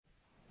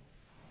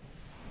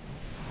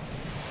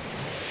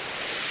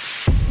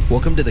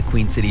Welcome to the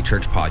Queen City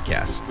Church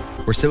Podcast.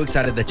 We're so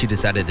excited that you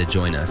decided to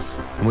join us,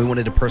 and we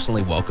wanted to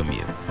personally welcome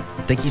you.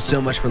 Thank you so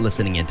much for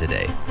listening in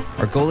today.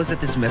 Our goal is that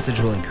this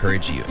message will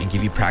encourage you and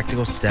give you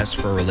practical steps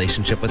for a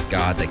relationship with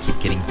God that keep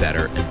getting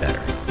better and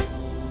better.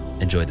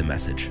 Enjoy the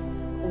message.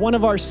 One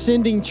of our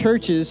sending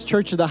churches,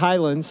 Church of the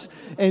Highlands,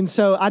 and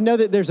so I know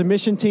that there's a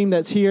mission team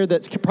that's here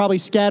that's probably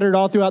scattered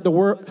all throughout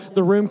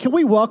the room. Can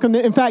we welcome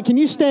them? In fact, can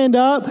you stand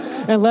up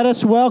and let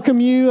us welcome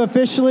you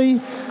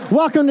officially?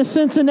 Welcome to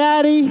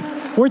Cincinnati.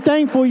 We're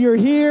thankful you're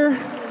here.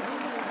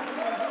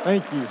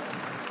 Thank you.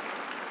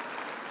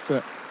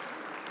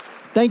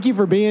 Thank you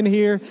for being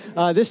here.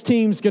 This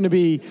team's going to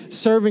be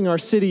serving our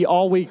city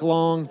all week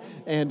long,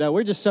 and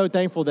we're just so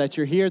thankful that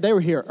you're here. They were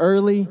here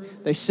early.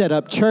 They set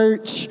up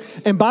church.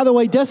 And by the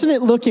way, doesn't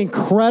it look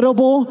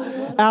incredible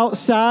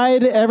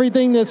outside,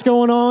 everything that's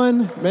going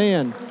on?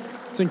 Man,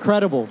 it's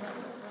incredible.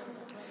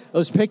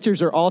 Those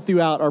pictures are all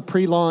throughout our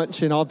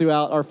pre-launch and all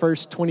throughout our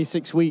first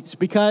 26 weeks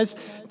because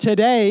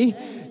today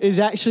is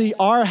actually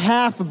our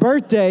half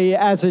birthday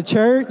as a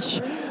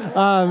church,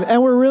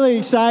 and we're really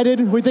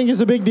excited. We think it's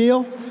a big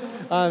deal.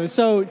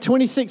 So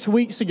 26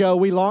 weeks ago,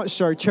 we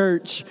launched our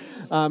church,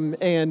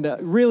 and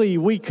really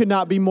we could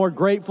not be more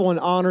grateful and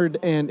honored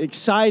and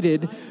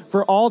excited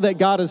for all that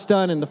God has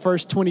done in the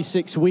first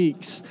 26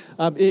 weeks.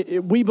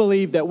 We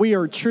believe that we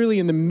are truly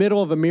in the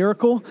middle of a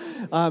miracle,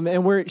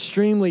 and we're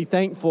extremely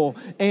thankful.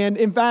 And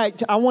in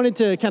fact, I wanted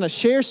to kind of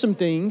share some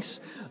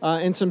things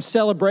and some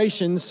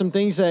celebrations, some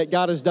things that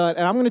God has done.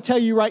 And I'm going to tell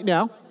you right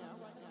now,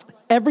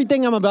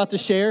 everything I'm about to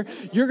share,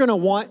 you're going to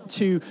want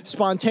to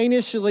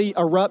spontaneously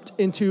erupt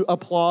into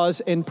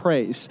applause and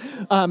praise.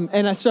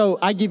 And so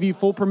I give you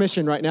full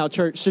permission right now,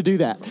 church, to do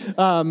that.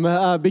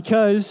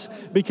 Because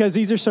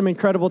these are some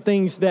incredible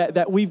things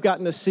that we've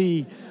gotten to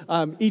see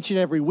each and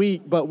every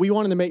week. But we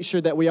wanted to make sure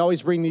that we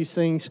always bring these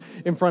things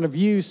in front of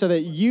you so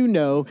that you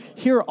know,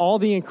 here are all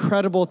the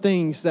incredible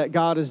things that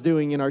God is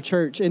doing in our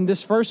church. And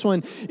this first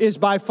one is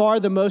by far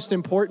the most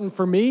important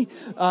for me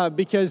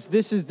because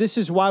this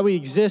is why we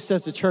exist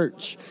as a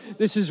church.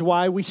 This is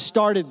why we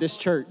started this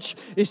church,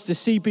 is to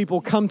see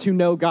people come to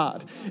know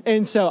God.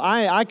 And so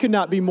I could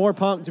not be more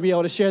pumped to be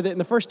able to share that in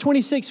the first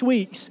 26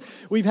 weeks,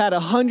 we've had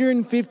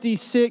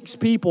 156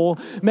 people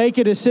make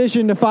a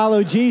decision to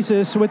follow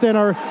Jesus within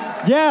our,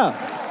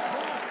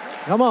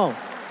 come on,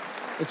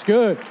 it's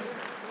good.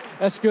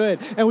 That's good.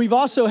 And we've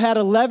also had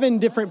 11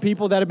 different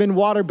people that have been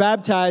water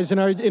baptized in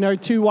our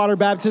 2 water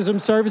baptism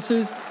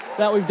services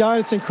that we've done.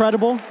 It's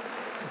incredible.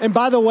 And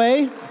by the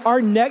way,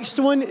 our next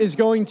one is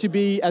going to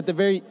be at the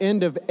very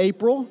end of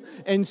April.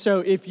 And so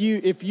if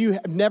you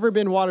have never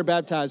been water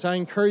baptized, I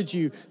encourage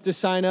you to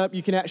sign up.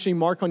 You can actually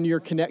mark on your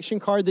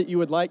connection card that you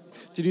would like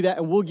to do that,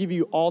 and we'll give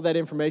you all that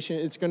information.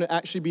 It's going to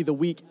actually be the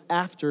week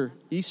after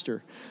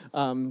Easter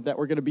that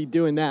we're going to be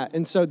doing that.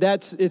 And so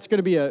it's going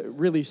to be a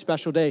really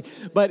special day.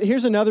 But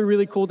here's another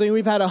really cool thing.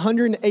 We've had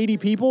 180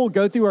 people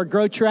go through our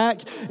Grow Track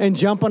and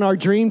jump on our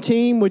Dream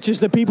Team, which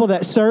is the people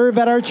that serve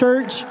at our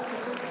church.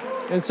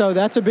 And so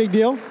that's a big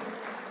deal.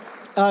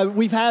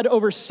 We've had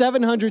over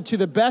 700, to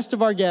the best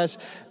of our guess,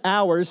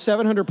 hours,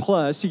 700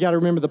 plus. You got to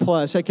remember the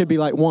plus. That could be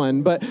like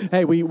 1, but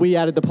hey, we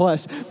added the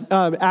plus.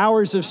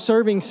 Hours of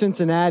serving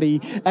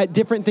Cincinnati at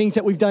different things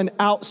that we've done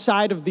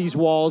outside of these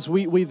walls.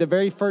 We the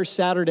very first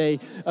Saturday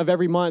of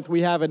every month,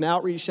 we have an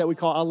outreach that we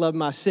call I Love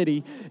My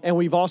City, and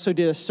we've also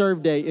did a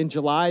serve day in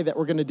July that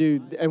we're going to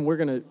do, and we're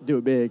going to do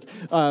it big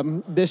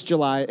this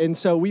July. And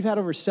so we've had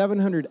over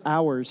 700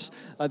 hours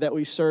that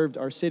we served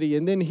our city.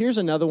 And then here's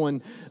another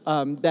one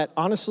that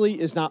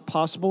honestly is not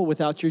possible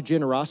without your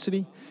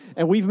generosity.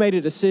 And we've made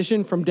a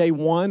decision from day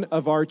one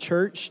of our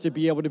church to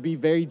be able to be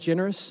very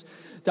generous,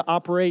 to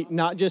operate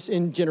not just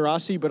in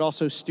generosity, but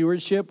also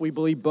stewardship. We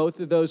believe both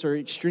of those are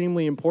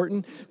extremely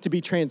important, to be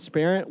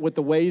transparent with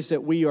the ways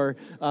that we are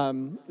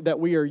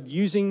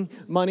using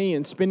money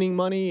and spending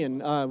money.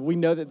 And we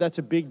know that that's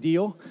a big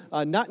deal,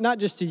 not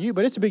just to you,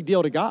 but it's a big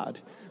deal to God.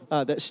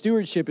 That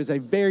stewardship is a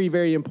very,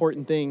 very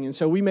important thing. And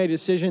so we made a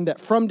decision that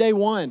from day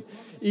one,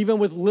 even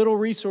with little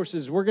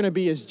resources, we're going to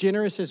be as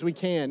generous as we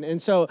can.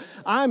 And so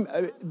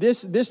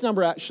this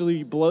number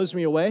actually blows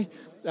me away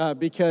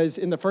because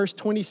in the first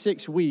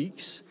 26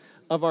 weeks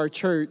of our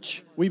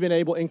church, we've been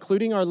able,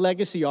 including our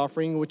legacy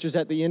offering, which was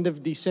at the end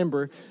of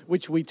December,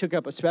 which we took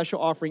up a special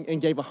offering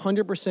and gave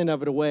 100%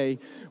 of it away.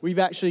 We've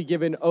actually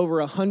given over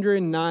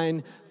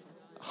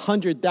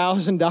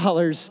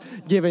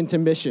 $109,000 given to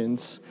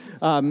missions.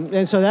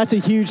 And so that's a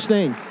huge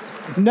thing.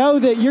 Know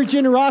that your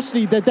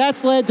generosity,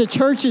 that's led to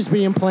churches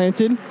being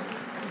planted,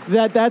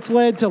 that's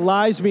led to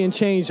lives being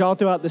changed all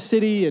throughout the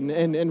city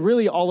and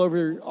really all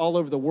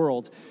over the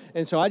world.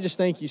 And so I just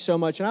thank you so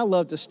much. And I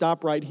love to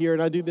stop right here.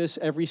 And I do this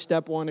every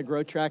step one of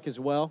Grow Track as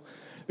well,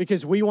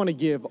 because we want to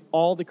give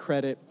all the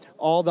credit,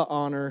 all the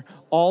honor,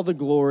 all the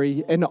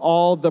glory, and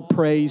all the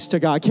praise to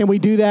God. Can we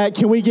do that?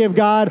 Can we give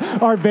God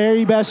our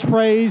very best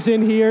praise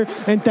in here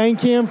and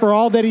thank Him for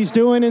all that He's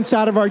doing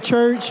inside of our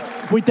church?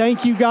 We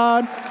thank you,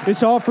 God.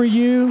 It's all for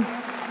you.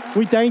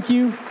 We thank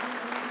you.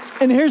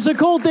 And here's the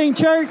cool thing,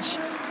 church.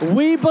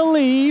 We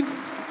believe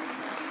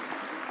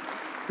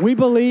We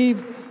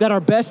believe that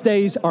our best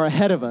days are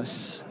ahead of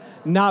us,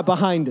 not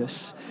behind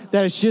us.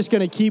 That it's just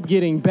going to keep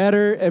getting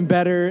better and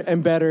better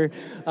and better.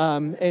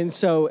 And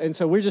so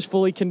we're just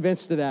fully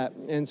convinced of that.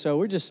 And so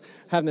we're just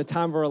having the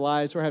time of our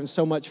lives. We're having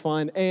so much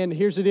fun. And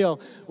here's the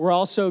deal. We're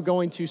also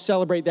going to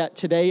celebrate that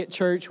today at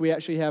church. We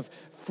actually have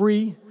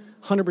free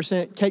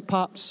 100% cake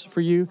pops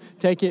for you.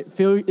 Take it.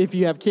 If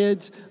you have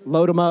kids,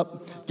 load them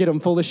up. Get them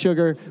full of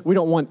sugar. We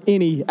don't want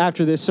any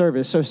after this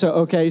service.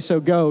 So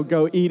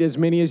go eat as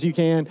many as you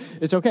can.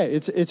 It's okay.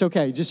 It's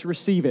okay. Just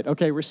receive it.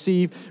 Okay,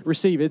 receive.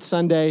 It's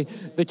Sunday.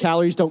 The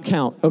calories don't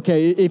count.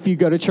 Okay, if you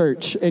go to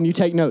church and you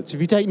take notes.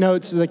 If you take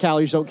notes, the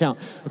calories don't count.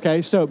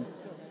 Okay, so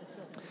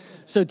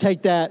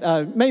take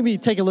that. Maybe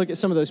take a look at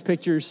some of those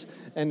pictures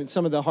and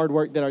some of the hard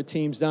work that our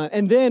team's done.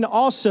 And then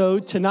also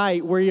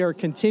tonight, we are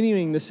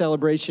continuing the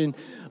celebration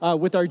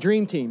with our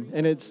Dream Team.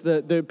 And it's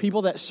the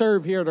people that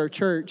serve here at our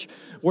church.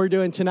 We're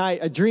doing tonight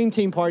a Dream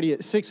Team party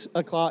at 6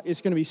 o'clock.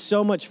 It's going to be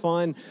so much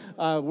fun.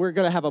 We're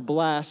going to have a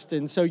blast.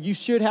 And so you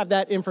should have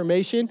that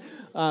information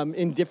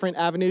in different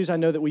avenues. I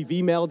know that we've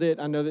emailed it.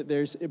 I know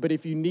that but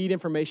if you need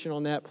information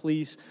on that,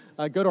 please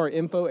go to our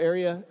info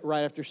area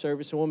right after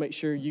service, and we'll make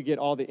sure you get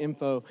all the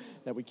info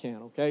that we can,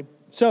 okay?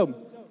 So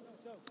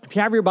if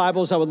you have your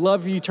Bibles, I would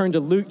love for you to turn to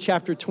Luke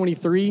chapter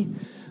 23.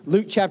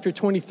 Luke chapter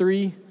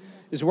 23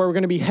 is where we're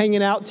going to be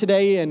hanging out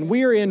today, and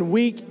we are in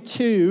week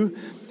 2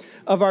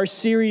 of our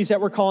series that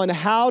we're calling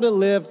How to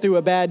Live Through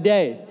a Bad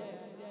Day.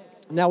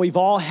 Now, we've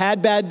all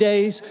had bad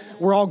days.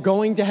 We're all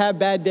going to have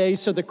bad days.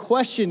 So the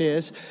question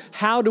is,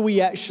 how do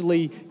we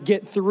actually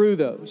get through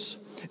those?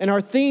 And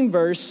our theme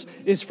verse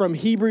is from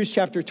Hebrews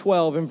chapter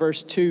 12 and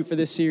verse 2 for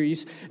this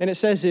series. And it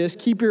says this: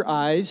 keep your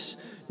eyes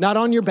not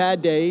on your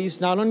bad days,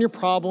 not on your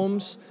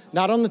problems,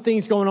 not on the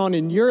things going on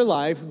in your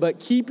life, but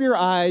keep your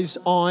eyes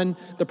on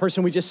the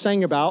person we just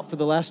sang about for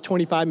the last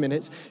 25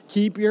 minutes.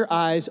 Keep your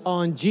eyes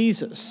on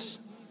Jesus,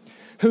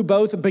 who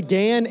both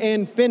began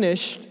and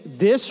finished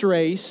this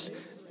race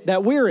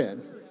that we're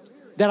in.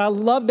 That I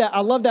love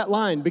that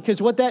line,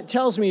 because what that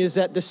tells me is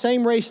that the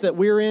same race that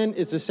we're in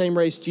is the same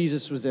race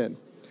Jesus was in.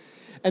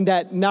 And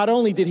that not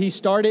only did he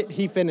start it,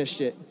 he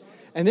finished it.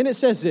 And then it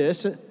says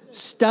this: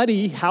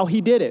 study how he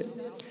did it.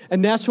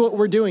 And that's what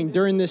we're doing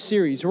during this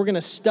series. We're going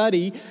to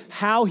study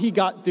how he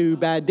got through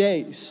bad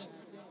days,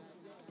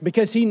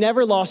 because he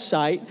never lost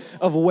sight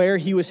of where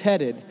he was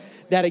headed.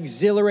 That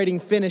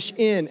exhilarating finish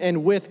in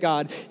and with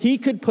God. He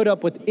could put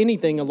up with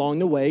anything along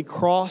the way: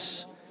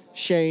 cross,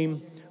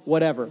 shame,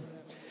 whatever.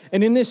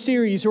 And in this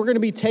series, we're going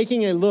to be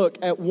taking a look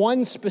at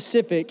one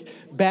specific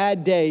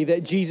bad day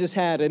that Jesus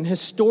had. And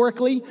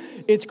historically,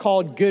 it's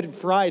called Good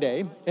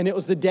Friday. And it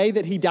was the day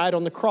that he died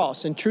on the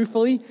cross. And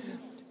truthfully,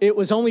 it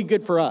was only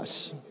good for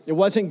us. It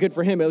wasn't good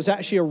for him. It was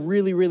actually a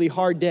really, really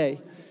hard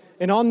day.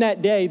 And on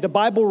that day, the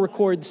Bible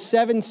records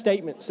 7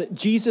 statements that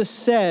Jesus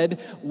said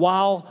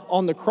while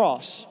on the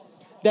cross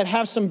that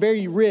have some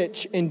very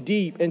rich and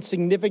deep and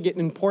significant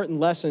and important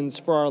lessons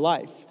for our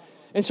life.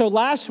 And so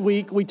last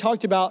week, we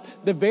talked about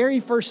the very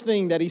first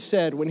thing that he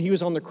said when he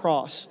was on the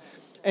cross.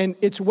 And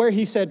it's where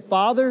he said,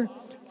 "Father,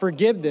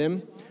 forgive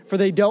them, for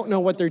they don't know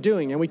what they're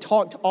doing." And we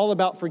talked all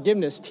about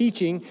forgiveness,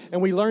 teaching,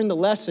 and we learned the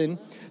lesson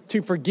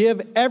to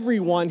forgive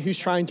everyone who's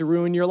trying to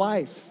ruin your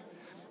life.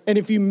 And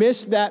if you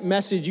missed that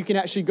message, you can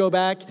actually go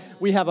back.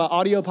 We have an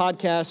audio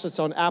podcast that's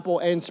on Apple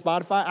and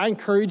Spotify. I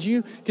encourage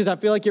you, because I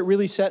feel like it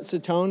really sets the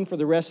tone for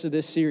the rest of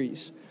this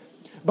series.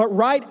 But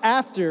right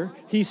after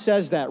he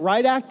says that,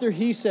 right after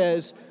he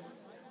says,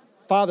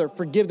 "Father,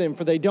 forgive them,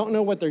 for they don't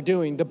know what they're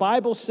doing," the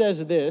Bible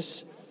says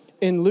this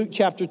in Luke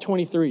chapter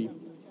 23,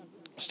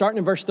 starting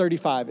in verse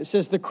 35. It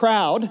says, "The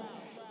crowd,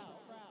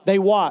 they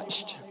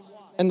watched,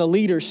 and the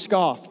leaders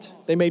scoffed.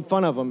 They made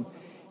fun of him.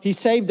 He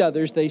saved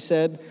others," they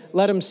said.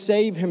 "Let him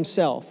save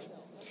himself,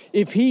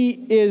 if he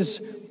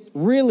is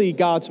really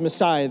God's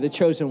Messiah, the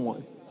chosen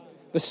one."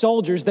 The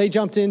soldiers, they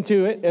jumped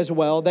into it as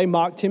well. They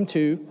mocked him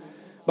too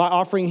by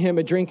offering him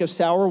a drink of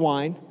sour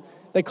wine.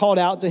 They called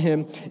out to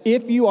him,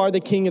 "If you are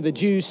the king of the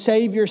Jews,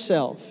 save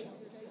yourself."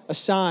 A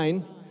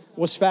sign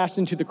was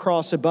fastened to the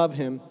cross above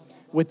him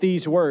with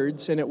these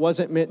words, and it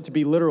wasn't meant to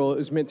be literal. It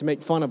was meant to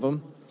make fun of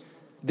him.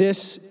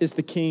 "This is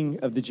the King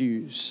of the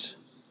Jews."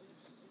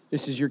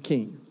 This is your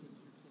king.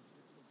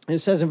 And it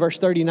says in verse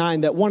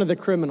 39 that one of the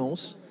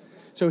criminals,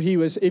 so he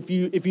was, if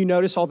you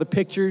notice all the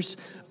pictures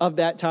of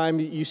that time,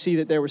 you see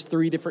that there was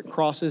 3 different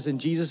crosses, and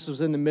Jesus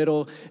was in the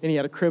middle, and he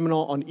had a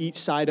criminal on each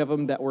side of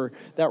him that were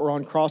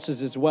on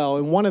crosses as well.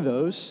 And one of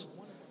those,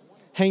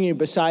 hanging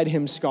beside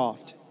him,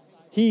 scoffed.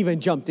 He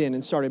even jumped in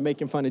and started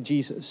making fun of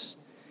Jesus.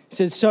 He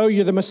said, "So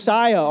you're the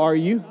Messiah, are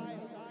you?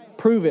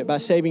 Prove it by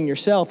saving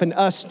yourself and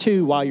us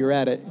too while you're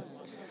at it."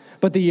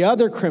 But the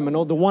other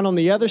criminal, the one on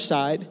the other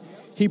side,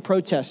 he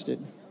protested.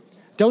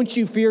 "Don't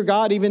you fear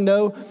God, even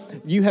though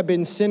you have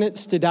been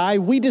sentenced to die?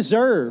 We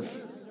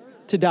deserve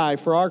to die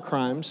for our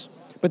crimes,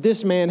 but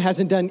this man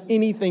hasn't done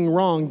anything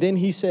wrong." Then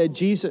he said,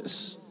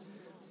 "Jesus,"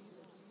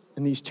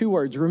 and these 2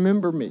 words,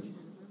 "remember me.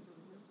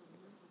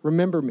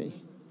 Remember me."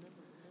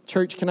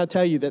 Church, can I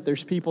tell you that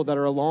there's people that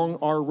are along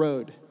our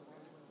road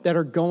that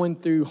are going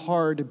through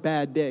hard,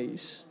 bad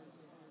days.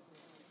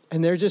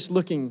 And they're just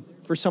looking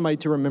for somebody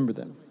to remember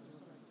them.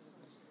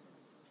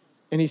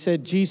 And he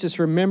said, Jesus,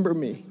 remember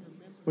me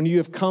when you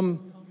have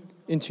come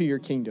into your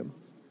kingdom.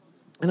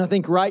 And I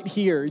think right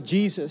here,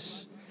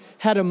 Jesus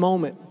had a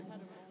moment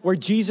where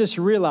Jesus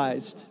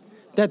realized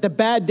that the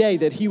bad day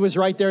that he was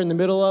right there in the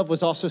middle of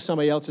was also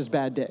somebody else's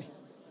bad day.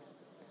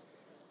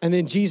 And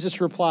then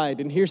Jesus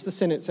replied, and here's the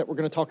sentence that we're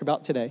going to talk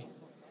about today.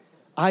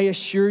 I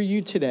assure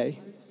you today,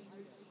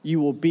 you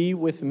will be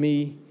with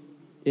me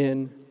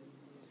in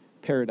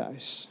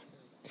paradise.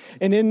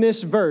 And in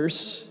this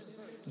verse,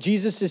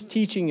 Jesus is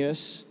teaching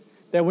us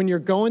that when you're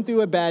going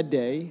through a bad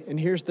day, and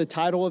here's the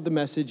title of the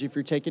message if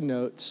you're taking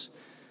notes,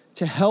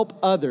 to help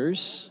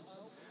others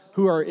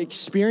who are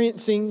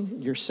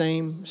experiencing your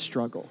same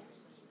struggle.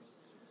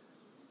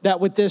 That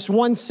with this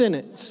one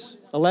sentence,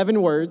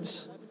 11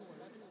 words,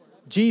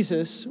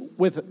 Jesus,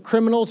 with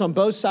criminals on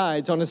both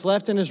sides, on his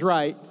left and his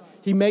right,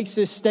 he makes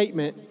this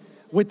statement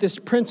with this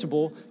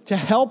principle to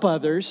help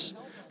others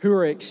who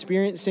are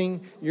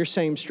experiencing your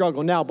same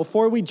struggle. Now,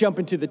 before we jump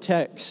into the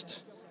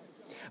text,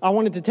 I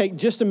wanted to take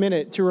just a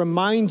minute to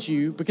remind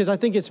you, because I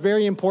think it's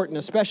very important,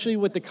 especially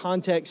with the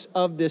context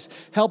of this,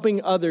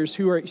 helping others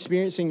who are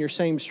experiencing your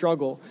same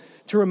struggle,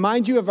 to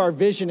remind you of our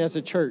vision as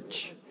a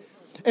church.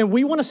 And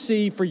we want to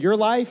see for your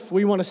life,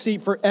 we want to see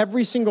for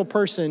every single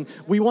person,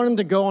 we want them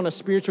to go on a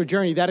spiritual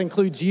journey. That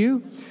includes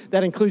you,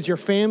 that includes your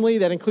family,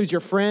 that includes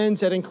your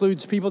friends, that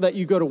includes people that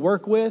you go to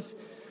work with.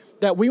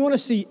 That we want to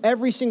see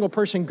every single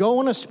person go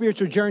on a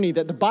spiritual journey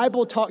that the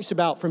Bible talks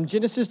about from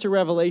Genesis to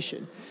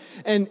Revelation.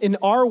 And in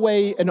our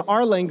way, in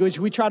our language,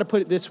 we try to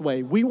put it this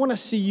way. We want to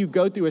see you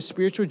go through a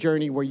spiritual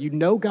journey where you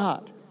know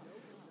God,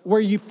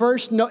 where you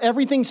first know,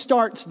 everything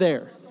starts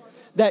there.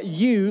 That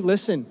you,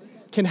 listen,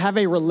 can have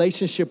a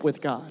relationship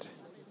with God.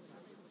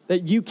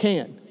 That you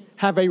can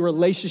have a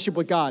relationship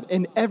with God.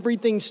 And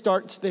everything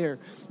starts there.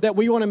 That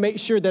we want to make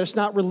sure that it's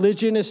not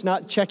religion, it's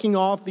not checking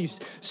off these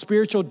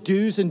spiritual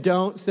do's and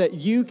don'ts, that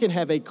you can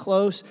have a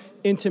close,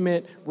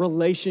 intimate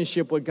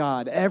relationship with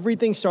God.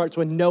 Everything starts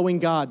with knowing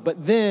God.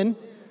 But then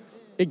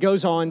it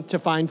goes on to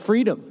find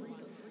freedom.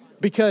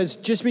 Because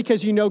just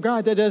because you know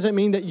God, that doesn't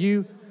mean that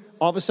you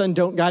all of a sudden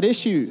don't got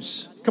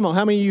issues. Come on,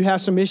 how many of you have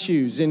some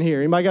issues in here?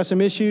 Anybody got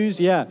some issues?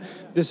 Yeah,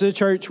 this is a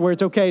church where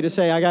it's okay to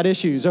say, I got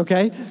issues,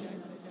 okay?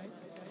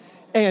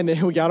 And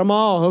we got them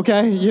all,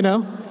 okay, you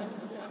know?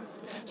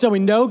 So we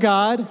know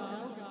God,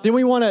 then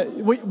we want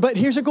to, but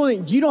here's the cool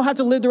thing. You don't have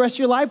to live the rest of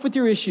your life with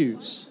your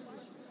issues.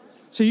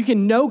 So you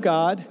can know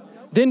God,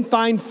 then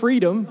find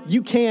freedom.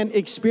 You can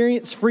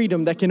experience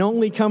freedom that can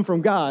only come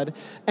from God.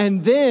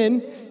 And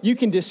then you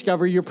can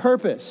discover your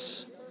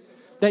purpose.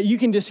 That you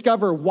can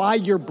discover why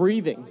you're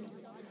breathing.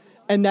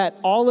 And that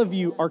all of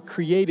you are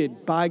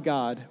created by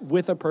God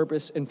with a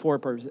purpose and for a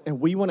purpose. And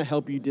we want to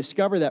help you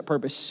discover that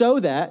purpose so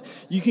that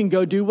you can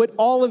go do what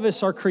all of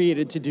us are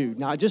created to do.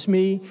 Not just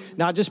me,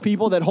 not just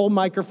people that hold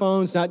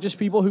microphones, not just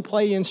people who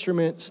play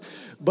instruments,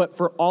 but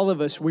for all of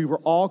us, we were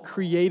all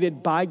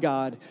created by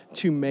God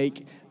to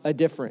make a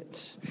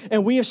difference.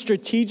 And we have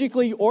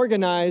strategically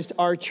organized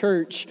our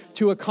church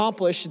to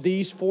accomplish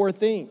these four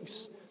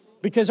things.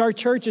 Because our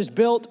church is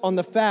built on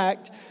the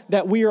fact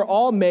that we are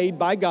all made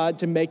by God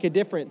to make a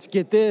difference.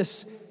 Get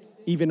this,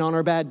 even on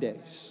our bad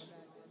days.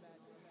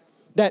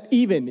 That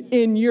even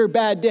in your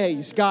bad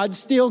days, God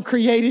still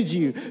created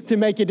you to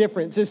make a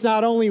difference. It's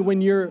not only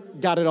when you're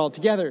got it all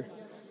together,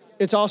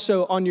 it's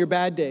also on your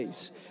bad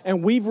days.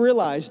 And we've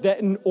realized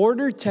that in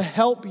order to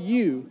help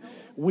you,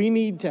 we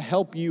need to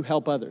help you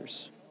help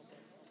others.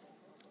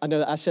 I know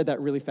that I said that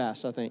really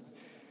fast, I think.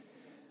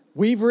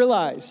 We've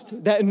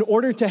realized that in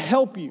order to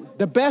help you,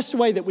 the best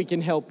way that we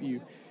can help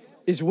you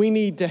is we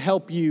need to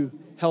help you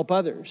help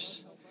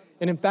others.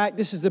 And in fact,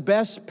 this is the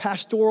best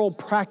pastoral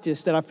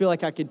practice that I feel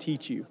like I could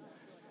teach you.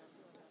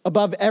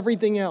 Above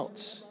everything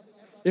else,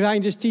 if I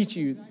can just teach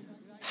you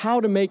how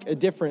to make a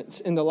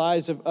difference in the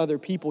lives of other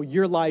people,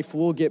 your life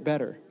will get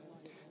better.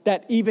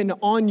 That even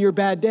on your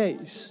bad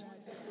days,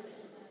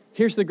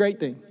 here's the great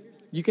thing.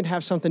 You can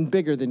have something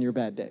bigger than your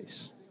bad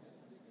days.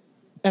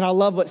 And I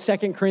love what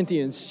 2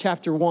 Corinthians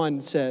chapter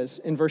 1 says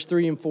in verse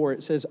 3 and 4.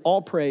 It says,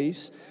 all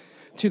praise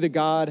to the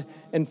God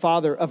and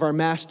Father of our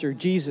Master,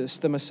 Jesus,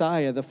 the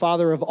Messiah, the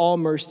Father of all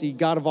mercy,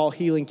 God of all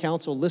healing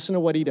counsel. Listen to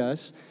what he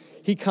does.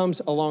 He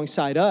comes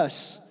alongside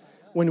us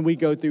when we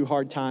go through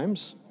hard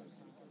times.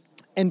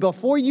 And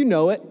before you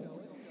know it,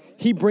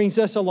 he brings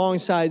us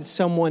alongside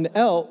someone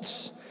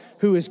else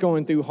who is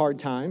going through hard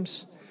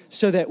times,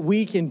 so that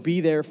we can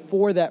be there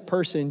for that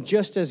person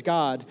just as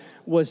God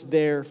was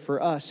there for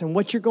us. And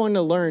what you're going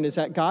to learn is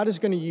that God is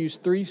going to use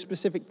 3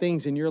 specific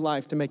things in your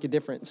life to make a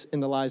difference in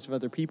the lives of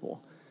other people.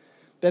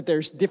 That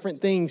there's different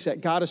things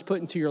that God has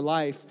put into your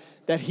life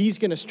that he's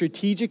going to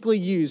strategically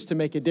use to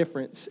make a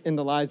difference in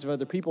the lives of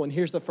other people. And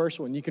here's the first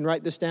one. You can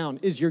write this down,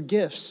 is your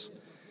gifts.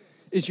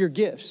 Is your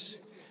gifts.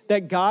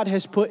 That God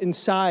has put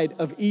inside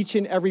of each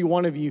and every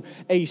one of you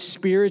a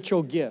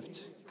spiritual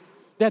gift.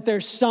 That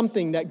there's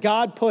something that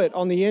God put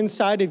on the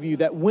inside of you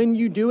that when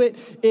you do it,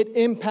 it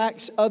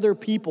impacts other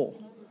people.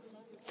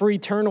 for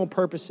eternal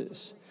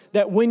purposes.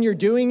 That when you're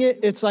doing it,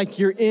 it's like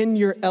you're in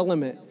your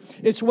element.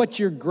 It's what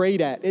you're great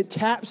at. It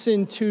taps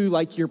into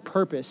like your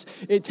purpose.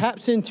 It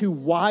taps into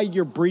why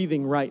you're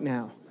breathing right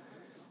now.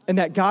 And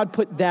that God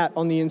put that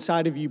on the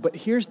inside of you. But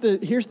here's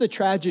the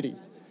tragedy,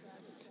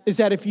 is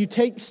that if you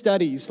take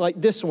studies like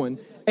this one,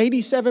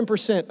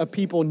 87% of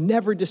people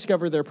never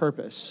discover their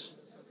purpose.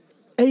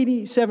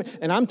 87.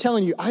 And I'm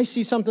telling you, I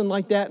see something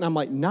like that and I'm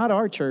like, not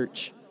our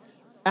church.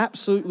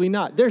 Absolutely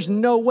not. There's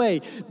no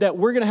way that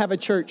we're going to have a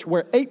church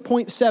where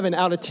 8.7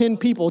 out of 10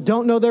 people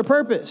don't know their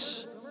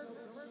purpose.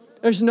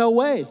 There's no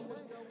way.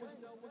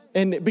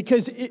 And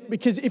because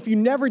if you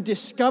never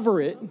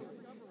discover it,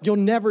 you'll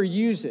never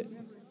use it.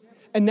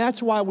 And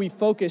that's why we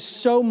focus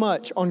so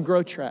much on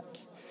Grow Track.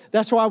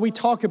 That's why we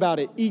talk about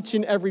it each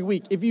and every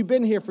week. If you've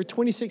been here for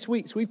 26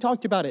 weeks, we've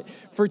talked about it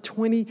for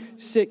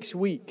 26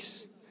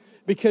 weeks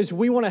because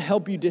we want to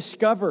help you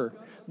discover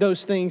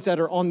those things that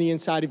are on the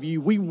inside of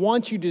you. We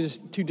want you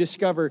to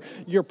discover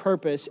your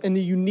purpose and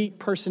the unique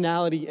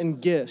personality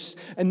and gifts.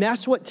 And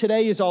that's what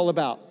today is all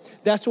about.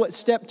 That's what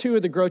step 2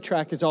 of the Grow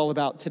Track is all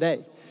about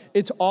today.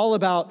 It's all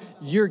about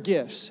your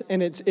gifts.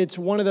 And it's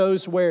one of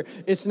those where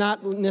it's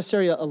not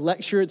necessarily a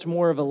lecture, it's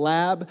more of a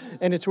lab.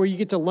 And it's where you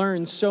get to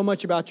learn so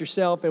much about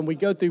yourself. And we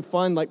go through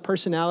fun like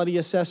personality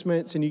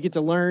assessments, and you get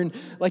to learn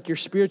like your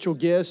spiritual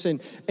gifts.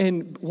 And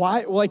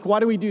why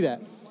do we do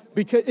that?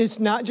 Because it's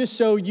not just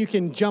so you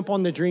can jump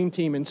on the dream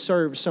team and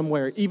serve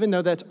somewhere, even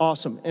though that's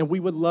awesome. And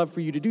we would love for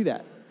you to do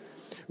that.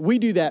 We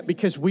do that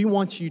because we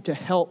want you to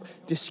help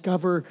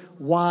discover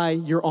why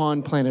you're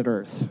on planet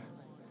Earth.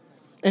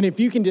 And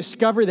if you can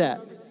discover that,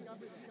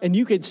 and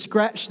you could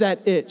scratch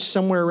that itch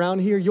somewhere around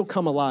here, you'll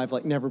come alive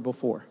like never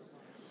before.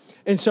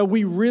 And so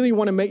we really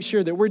want to make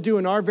sure that we're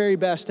doing our very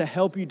best to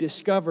help you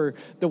discover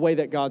the way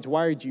that God's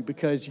wired you,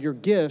 because your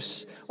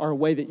gifts are a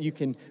way that you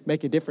can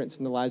make a difference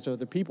in the lives of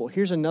other people.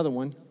 Here's another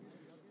one,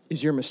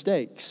 is your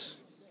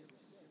mistakes.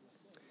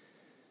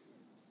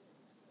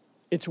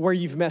 It's where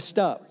you've messed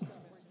up.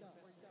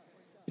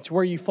 It's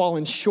where you've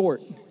fallen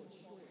short.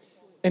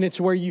 And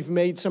it's where you've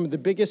made some of the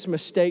biggest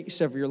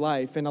mistakes of your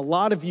life. And a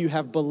lot of you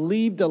have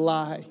believed a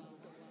lie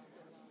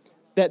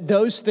that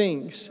those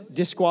things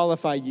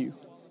disqualify you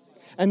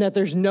and that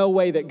there's no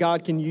way that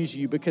God can use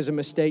you because of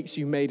mistakes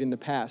you made in the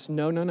past.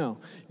 No.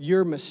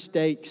 Your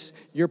mistakes,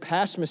 your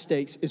past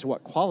mistakes is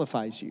what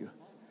qualifies you.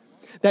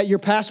 That your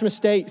past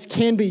mistakes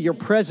can be your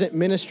present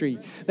ministry.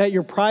 That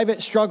your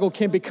private struggle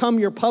can become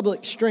your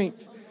public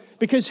strength.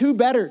 Because who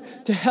better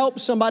to help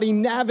somebody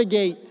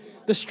navigate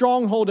the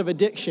stronghold of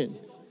addiction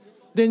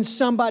than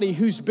somebody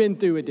who's been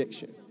through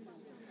addiction?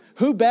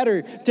 Who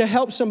better to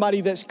help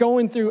somebody that's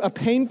going through a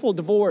painful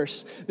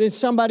divorce than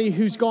somebody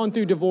who's gone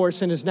through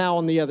divorce and is now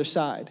on the other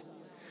side?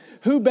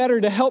 Who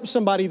better to help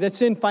somebody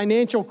that's in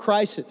financial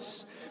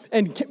crisis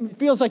and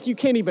feels like you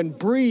can't even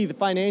breathe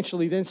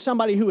financially than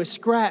somebody who has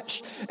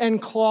scratched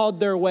and clawed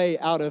their way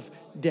out of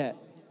debt?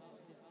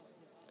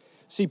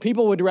 See,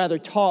 people would rather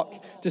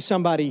talk to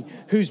somebody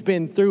who's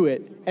been through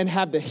it and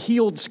have the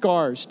healed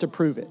scars to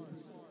prove it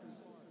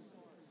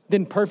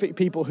than perfect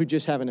people who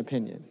just have an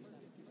opinion.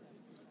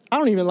 I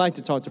don't even like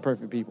to talk to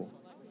perfect people.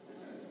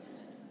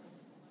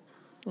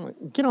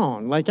 Get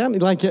on.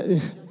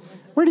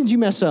 Where did you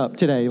mess up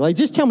today?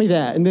 Just tell me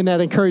that, and then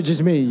that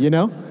encourages me, I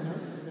don't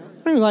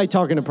even like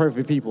talking to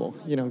perfect people,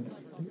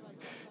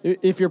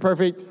 If you're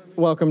perfect,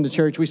 welcome to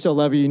church. We still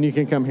love you, and you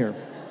can come here.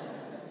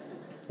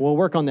 We'll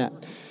work on that.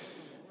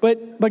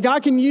 But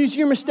God can use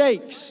your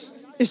mistakes.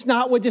 It's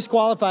not what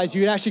disqualifies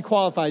you. It actually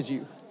qualifies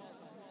you.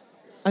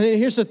 And then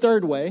here's the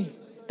third way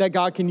that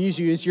God can use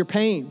you is your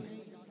pain.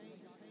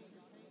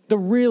 The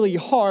really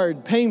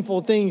hard,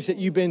 painful things that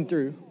you've been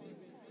through.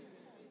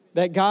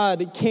 That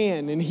God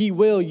can and He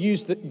will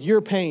use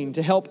your pain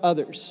to help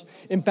others.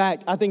 In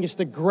fact, I think it's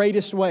the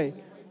greatest way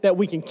that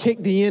we can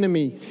kick the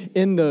enemy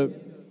in the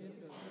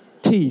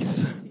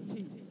teeth.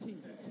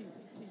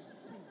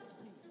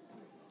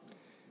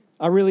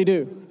 I really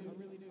do.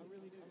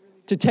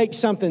 To take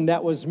something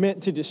that was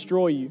meant to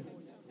destroy you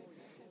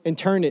and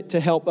turn it to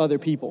help other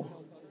people.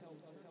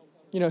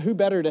 Who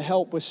better to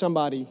help with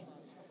somebody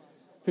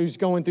who's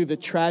going through the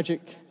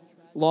tragic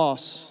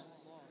loss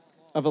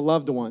of a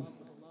loved one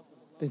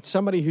than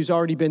somebody who's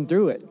already been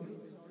through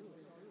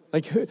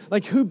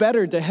it? Who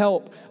better to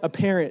help a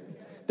parent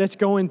that's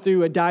going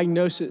through a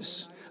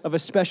diagnosis of a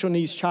special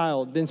needs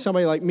child than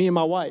somebody like me and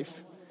my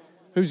wife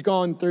who's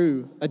gone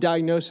through a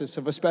diagnosis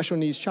of a special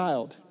needs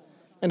child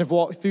and have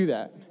walked through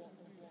that?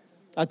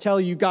 I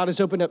tell you, God has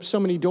opened up so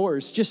many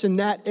doors just in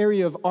that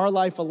area of our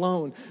life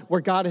alone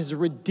where God has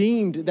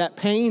redeemed that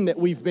pain that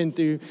we've been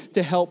through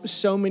to help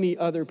so many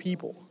other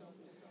people.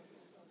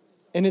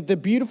 And the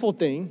beautiful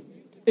thing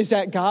is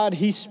that God,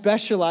 He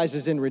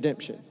specializes in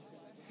redemption.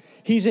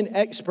 He's an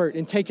expert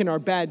in taking our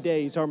bad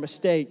days, our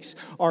mistakes,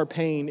 our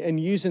pain, and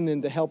using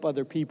them to help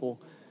other people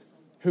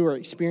who are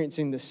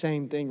experiencing the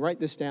same thing. Write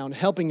this down.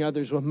 Helping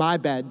others with my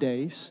bad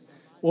days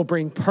will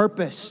bring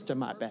purpose to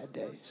my bad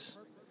days.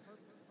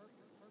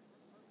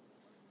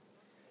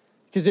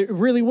 Because it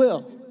really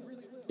will.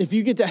 if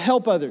you get to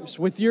help others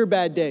with your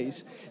bad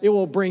days, it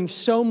will bring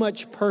so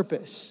much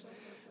purpose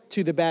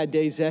to the bad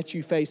days that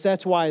you face.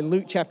 That's why in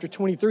Luke chapter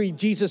 23,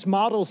 Jesus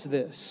models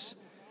this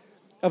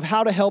of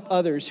how to help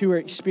others who are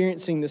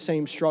experiencing the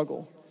same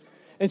struggle.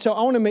 And so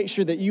I want to make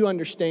sure that you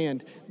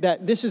understand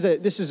that this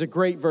is a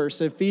great verse,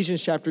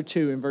 Ephesians chapter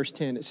 2 and verse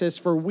 10. It says,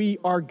 "For we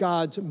are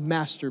God's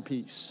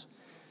masterpiece."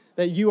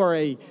 That you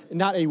are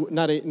not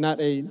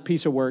a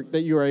piece of work,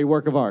 that you are a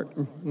work of art,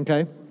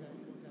 okay?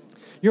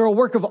 You're a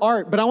work of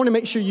art, but I want to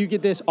make sure you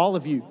get this. All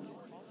of you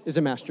is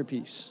a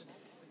masterpiece.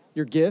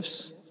 Your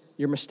gifts,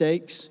 your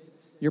mistakes,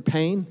 your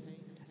pain,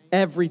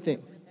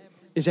 everything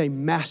is a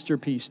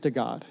masterpiece to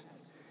God.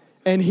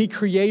 And he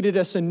created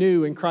us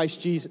anew in Christ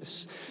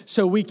Jesus.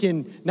 So we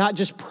can not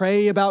just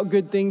pray about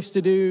good things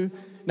to do,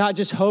 not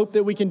just hope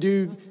that we can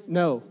do.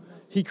 No,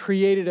 he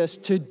created us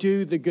to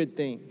do the good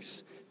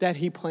things that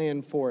he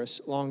planned for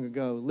us long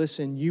ago.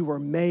 Listen, you were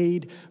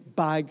made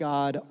by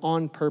God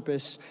on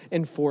purpose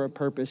and for a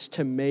purpose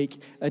to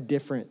make a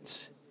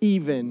difference,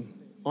 even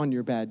on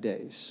your bad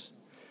days.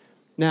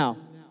 Now,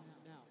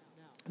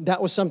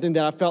 that was something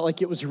that I felt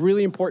like it was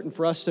really important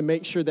for us to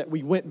make sure that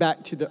we went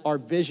back to our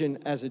vision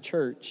as a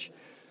church.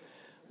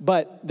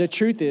 But the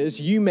truth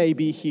is, you may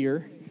be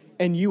here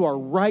and you are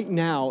right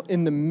now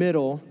in the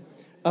middle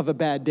of a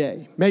bad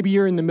day. Maybe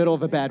you're in the middle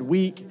of a bad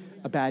week,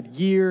 a bad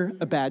year,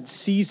 a bad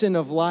season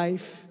of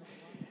life.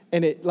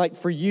 And it, like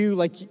for you,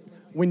 like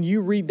when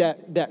you read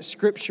that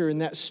scripture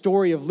and that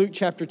story of Luke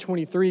chapter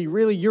 23,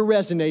 really you're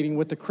resonating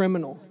with the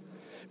criminal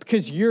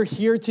because you're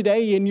here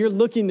today and you're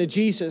looking to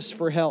Jesus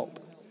for help.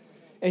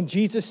 And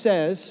Jesus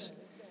says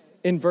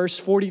in verse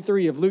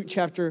 43 of Luke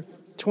chapter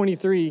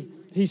 23,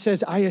 he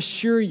says, "I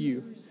assure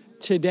you,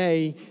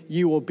 today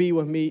you will be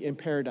with me in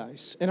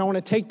paradise." And I want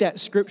to take that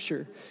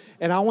scripture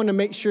and I want to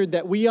make sure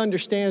that we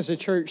understand as a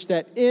church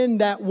that in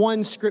that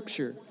one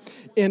scripture,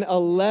 in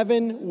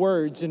 11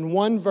 words, in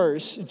one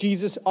verse,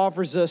 Jesus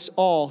offers us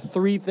all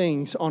three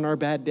things on our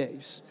bad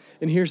days.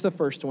 And here's the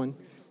first one,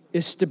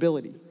 is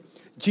stability.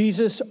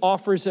 Jesus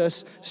offers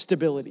us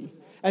stability.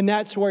 And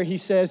that's where he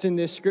says in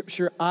this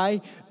scripture,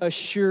 "I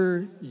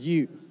assure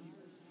you."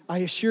 I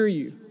assure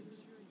you.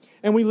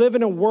 And we live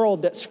in a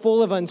world that's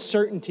full of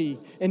uncertainty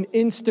and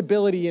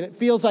instability, and it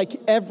feels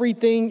like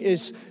everything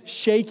is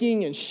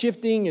shaking and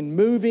shifting and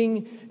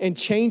moving and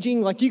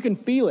changing, like you can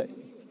feel it.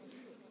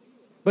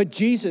 But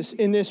Jesus,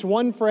 in this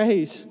one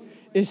phrase,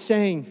 is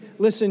saying,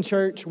 listen,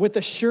 church, with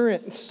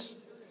assurance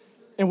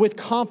and with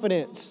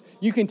confidence,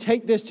 you can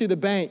take this to the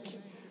bank,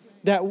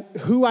 that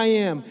who I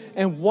am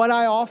and what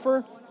I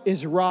offer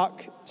is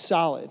rock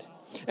solid.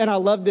 And I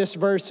love this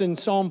verse in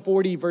Psalm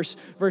 40, verse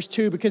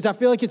 2, because I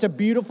feel like it's a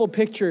beautiful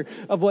picture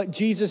of what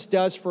Jesus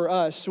does for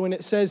us when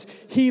it says,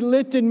 he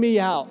lifted me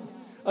out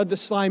of the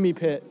slimy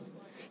pit.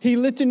 He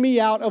lifted me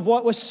out of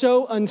what was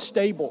so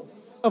unstable,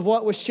 of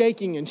what was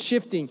shaking and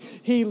shifting.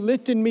 He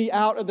lifted me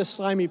out of the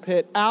slimy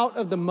pit, out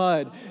of the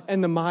mud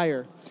and the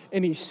mire,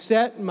 and he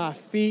set my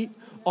feet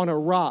on a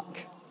rock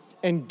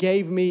and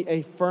gave me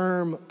a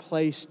firm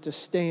place to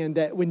stand.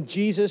 That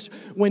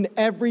when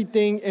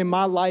everything in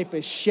my life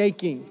is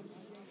shaking,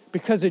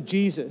 because of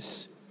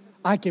Jesus,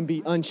 I can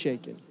be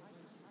unshaken.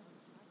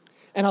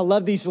 And I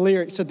love these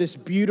lyrics of this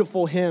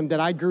beautiful hymn that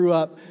I grew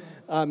up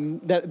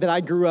that I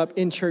grew up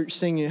in church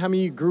singing. How many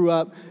of you grew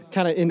up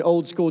kind of in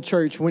old school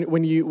church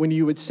when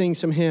you would sing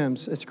some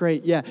hymns? That's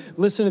great. Yeah,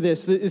 listen to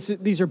this.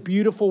 These are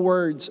beautiful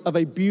words of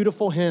a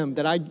beautiful hymn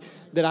that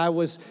I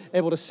was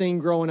able to sing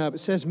growing up. It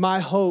says,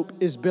 "My hope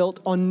is built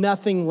on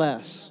nothing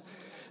less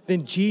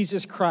than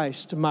Jesus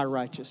Christ, my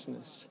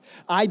righteousness.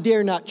 I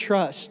dare not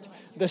trust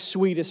the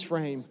sweetest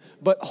frame,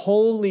 but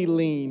wholly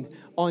lean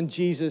on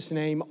Jesus'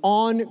 name.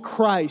 On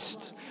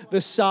Christ, the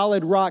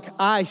solid rock,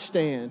 I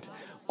stand.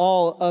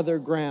 All other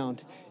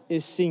ground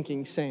is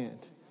sinking sand."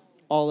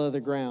 All other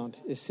ground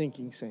is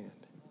sinking sand.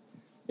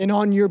 And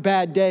on your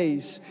bad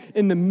days,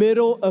 in the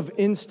middle of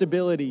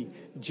instability,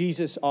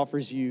 Jesus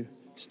offers you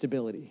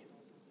stability.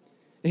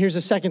 And here's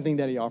the second thing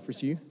that he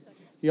offers you.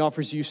 He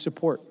offers you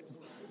support.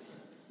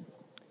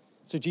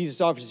 So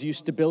Jesus offers you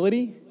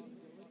stability,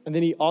 and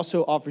then he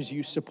also offers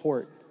you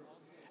support.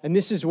 And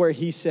this is where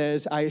he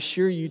says, "I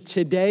assure you,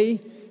 today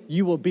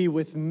you will be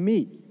with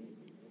me."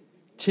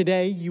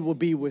 Today you will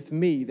be with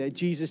me. That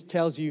Jesus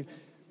tells you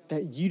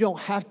that you don't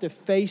have to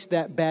face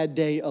that bad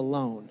day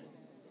alone.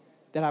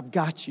 That I've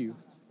got you.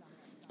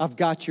 I've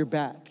got your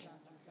back.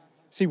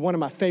 See, one of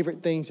my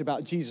favorite things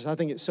about Jesus, I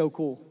think it's so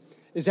cool,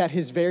 is that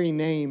his very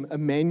name,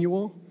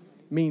 Emmanuel,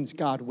 means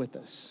God with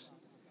us.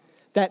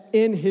 That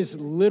in his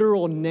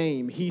literal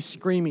name, he's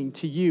screaming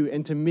to you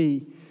and to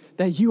me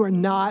that you are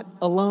not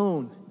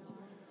alone.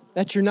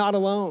 That you're not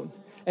alone.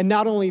 And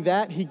not only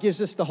that, he gives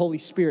us the Holy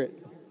Spirit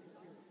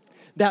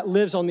that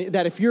lives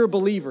that if you're a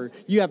believer,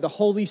 you have the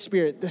Holy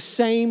Spirit, the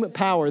same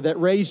power that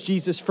raised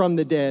Jesus from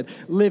the dead,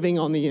 living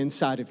on the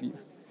inside of you.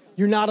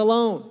 You're not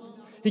alone.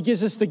 He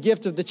gives us the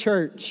gift of the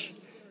church.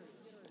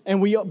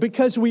 And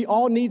because we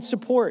all need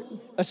support,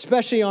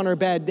 especially on our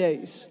bad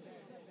days.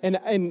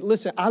 And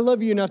listen, I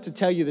love you enough to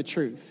tell you the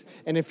truth.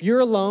 And if you're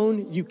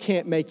alone, you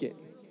can't make it.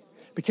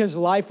 because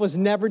life was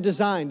never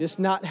designed. It's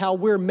not how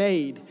we're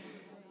made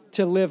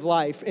to live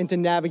life and to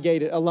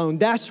navigate it alone.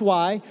 That's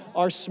why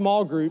our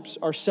small groups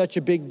are such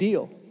a big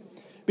deal,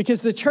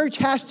 because the church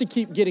has to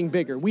keep getting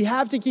bigger. We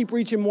have to keep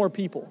reaching more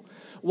people.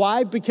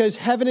 Why? Because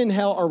heaven and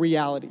hell are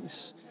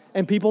realities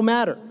and people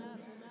matter.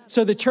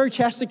 So the church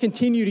has to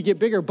continue to get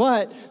bigger,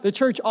 but the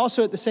church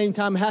also at the same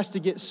time has to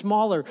get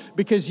smaller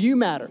because you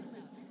matter.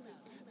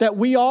 That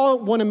we all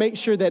want to make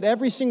sure that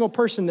every single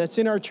person that's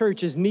in our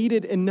church is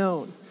needed and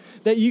known.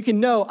 That you can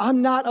know,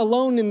 I'm not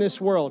alone in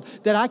this world.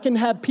 That I can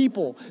have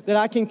people, that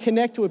I can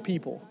connect with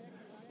people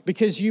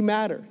because you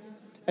matter.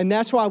 And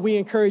that's why we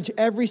encourage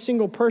every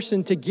single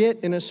person to get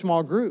in a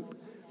small group.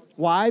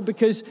 Why?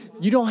 Because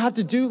you don't have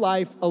to do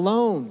life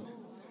alone.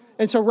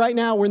 And so right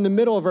now we're in the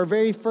middle of our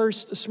very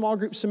first small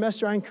group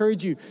semester. I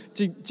encourage you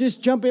to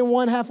just jump in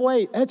one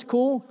halfway. That's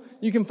cool.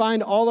 You can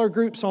find all our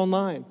groups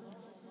online.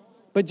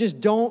 But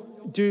just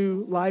don't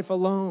do life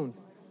alone.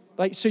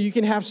 So you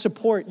can have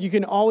support. You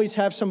can always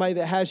have somebody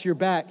that has your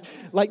back.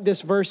 Like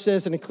this verse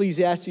says in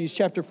Ecclesiastes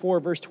chapter 4,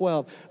 verse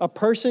 12. A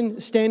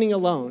person standing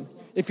alone,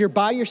 if you're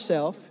by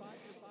yourself,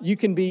 you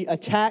can be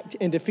attacked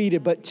and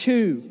defeated, but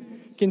two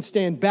can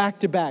stand back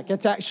to back.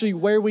 That's actually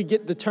where we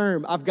get the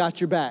term, I've got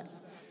your back.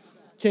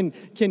 Can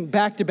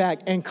back to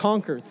back and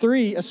conquer.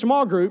 Three, a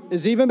small group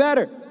is even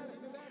better.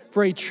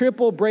 For a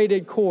triple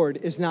braided cord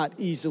is not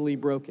easily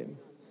broken.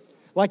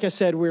 Like I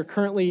said, we're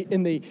currently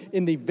in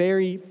the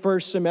very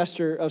first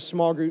semester of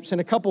small groups.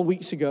 And a couple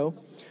weeks ago,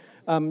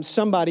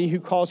 somebody who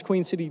calls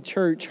Queen City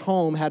Church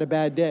home had a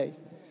bad day.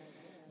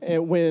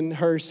 And when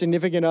her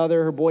significant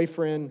other, her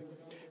boyfriend,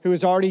 who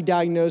was already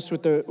diagnosed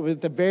with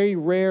a very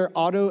rare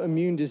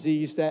autoimmune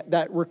disease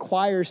that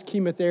requires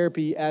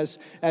chemotherapy as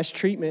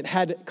treatment,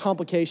 had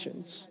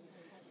complications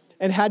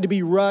and had to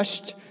be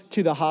rushed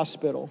to the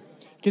hospital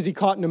because he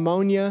caught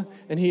pneumonia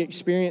and he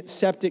experienced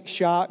septic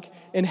shock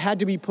and had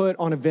to be put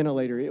on a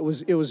ventilator. It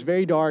was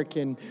very dark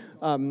and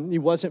he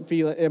wasn't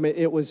feeling. I mean,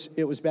 it was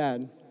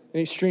bad, in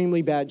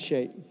extremely bad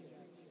shape.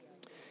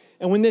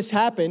 And when this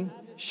happened,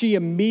 she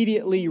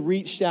immediately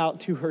reached out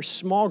to her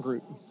small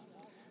group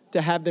to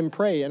have them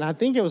pray. And I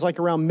think it was like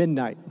around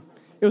midnight.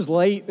 It was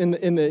late in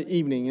the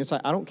evening. It's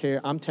like, I don't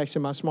care. I'm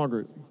texting my small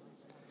group.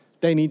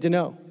 They need to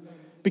know.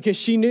 Because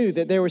she knew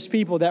that there was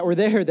people that were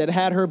there that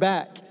had her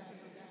back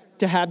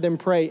to have them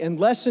pray. And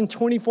less than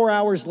 24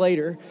 hours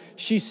later,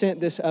 she sent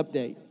this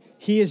update.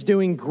 He is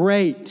doing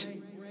great.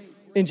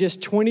 In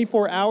just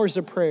 24 hours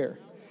of prayer,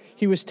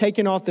 he was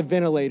taken off the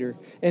ventilator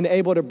and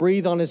able to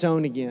breathe on his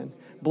own again.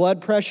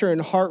 Blood pressure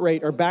and heart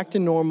rate are back to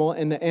normal,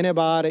 and the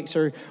antibiotics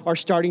are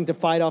starting to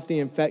fight off the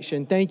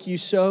infection. Thank you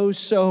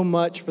so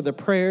much for the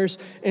prayers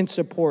and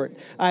support.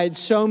 I had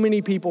so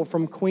many people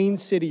from Queen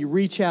City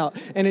reach out,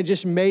 and it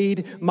just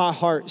made my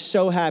heart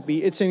so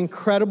happy. It's an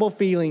incredible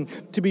feeling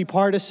to be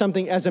part of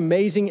something as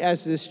amazing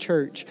as this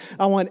church.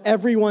 I want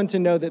everyone to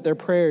know that their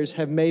prayers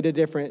have made a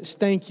difference.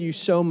 Thank you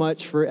so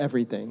much for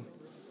everything.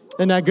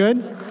 Isn't that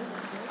good?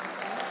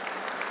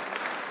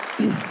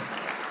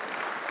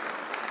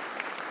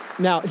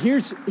 Now,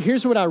 here's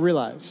what I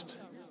realized.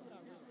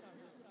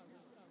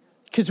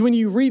 Because when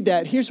you read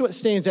that, here's what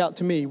stands out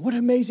to me. What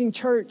amazing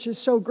church. It's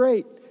so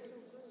great.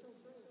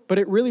 But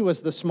it really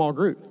was the small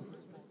group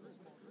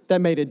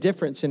that made a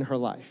difference in her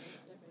life.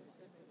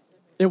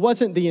 It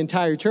wasn't the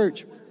entire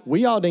church.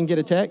 We all didn't get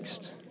a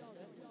text,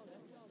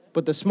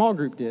 but the small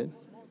group did.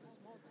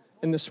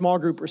 And the small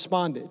group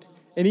responded.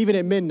 And even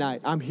at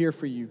midnight, I'm here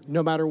for you.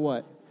 No matter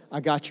what,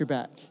 I got your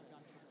back.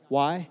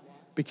 Why?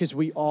 Because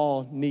we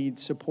all need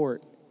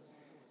support.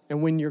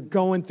 And when you're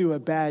going through a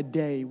bad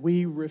day,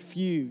 we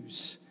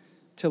refuse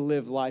to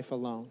live life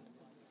alone.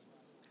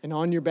 And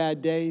on your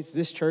bad days,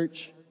 this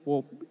church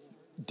will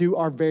do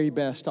our very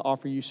best to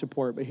offer you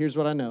support. But here's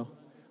what I know.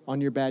 On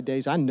your bad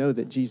days, I know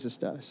that Jesus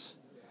does.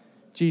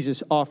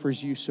 Jesus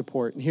offers you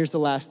support. And here's the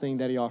last thing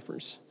that he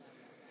offers.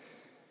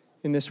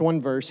 In this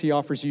one verse, he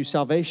offers you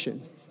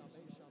salvation.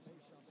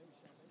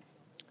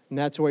 And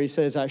that's where he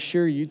says, I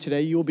assure you,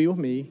 today you will be with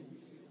me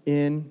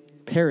in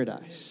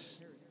paradise.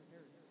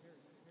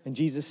 And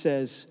Jesus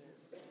says,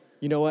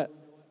 you know what?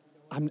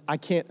 I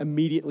can't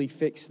immediately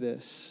fix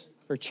this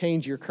or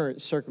change your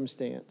current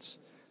circumstance,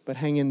 but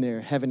hang in there.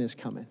 Heaven is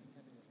coming.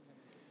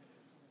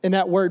 And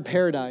that word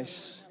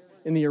paradise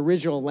in the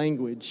original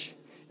language,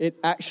 it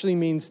actually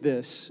means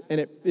this, and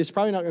it's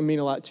probably not going to mean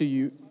a lot to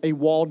you, a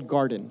walled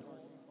garden.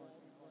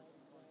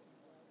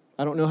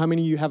 I don't know how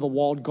many of you have a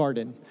walled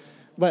garden,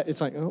 but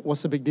it's like, oh,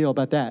 what's the big deal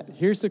about that?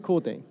 Here's the cool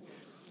thing.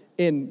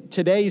 In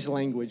today's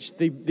language,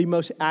 the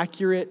most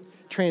accurate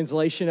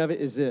translation of it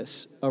is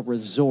this: a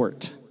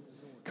resort.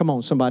 Come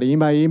on, somebody.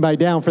 Anybody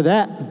down for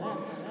that?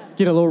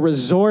 Get a little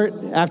resort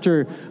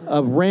after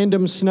a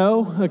random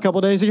snow a couple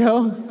days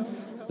ago?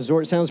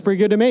 Resort sounds pretty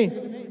good to me.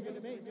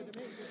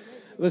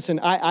 Listen,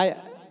 I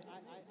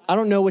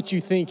don't know what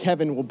you think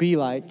heaven will be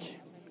like,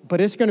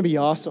 but it's going to be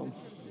awesome.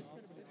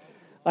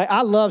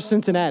 I love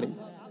Cincinnati,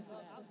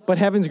 but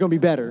heaven's going to be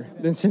better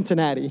than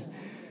Cincinnati.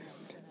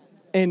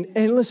 And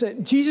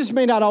listen, Jesus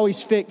may not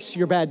always fix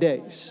your bad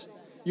days,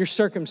 your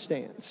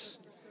circumstance.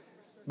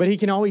 But he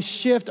can always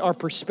shift our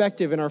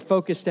perspective and our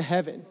focus to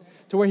heaven,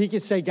 to where he can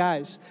say,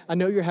 guys, I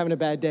know you're having a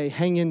bad day.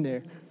 Hang in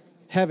there.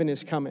 Heaven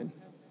is coming.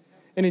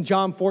 And in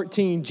John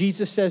 14,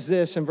 Jesus says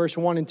this in verse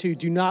 1 and 2,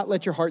 do not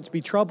let your hearts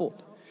be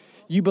troubled.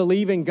 You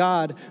believe in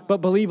God, but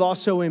believe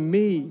also in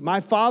me.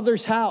 My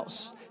Father's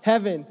house,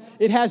 heaven,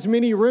 it has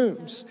many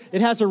rooms.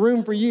 It has a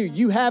room for you.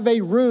 You have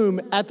a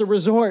room at the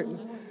resort.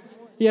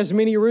 He has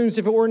many rooms.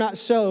 If it were not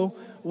so,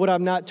 would I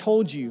have not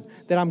told you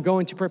that I'm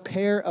going to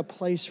prepare a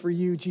place for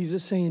you?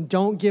 Jesus saying,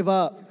 don't give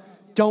up.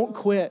 Don't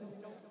quit.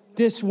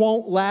 This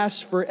won't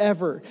last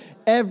forever.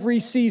 Every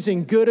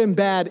season, good and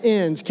bad,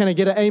 ends. Can I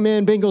get an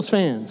amen, Bengals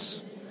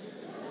fans?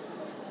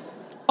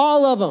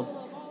 All of them.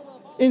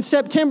 In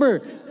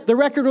September, the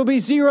record will be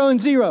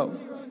 0-0.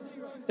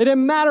 It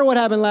didn't matter what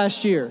happened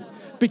last year,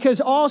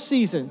 because all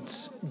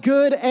seasons,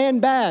 good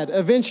and bad,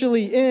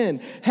 eventually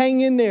end.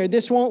 Hang in there.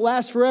 This won't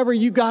last forever.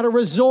 You got a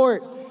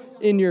resort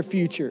in your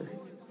future.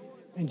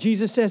 And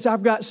Jesus says,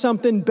 I've got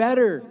something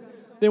better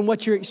than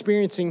what you're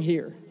experiencing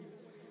here.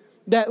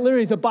 That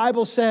literally the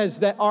Bible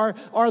says that our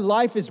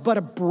life is but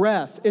a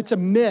breath. It's a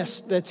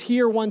mist that's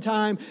here one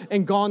time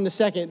and gone the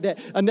second. That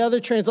another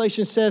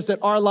translation says that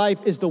our life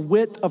is the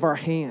width of our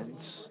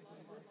hands.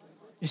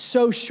 It's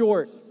so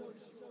short.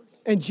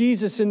 And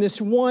Jesus in this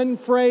one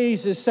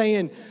phrase is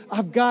saying,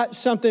 I've got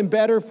something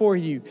better for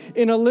you.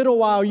 In a little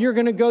while, you're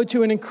going to go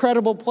to an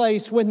incredible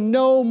place with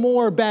no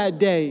more bad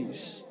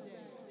days.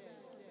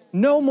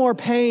 No more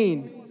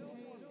pain.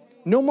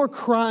 No more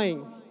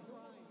crying.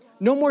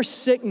 No more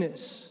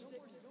sickness.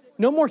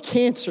 No more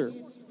cancer.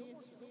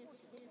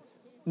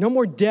 No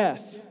more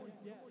death.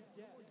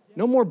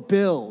 No more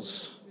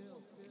bills.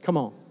 Come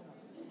on.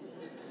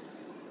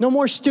 No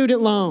more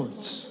student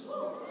loans.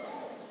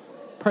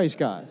 Praise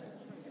God.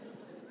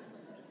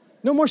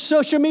 No more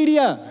social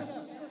media.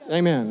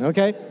 Amen,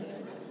 okay?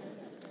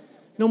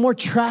 No more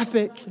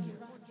traffic. There's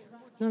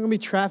not going to be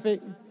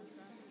traffic.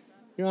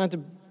 You don't have to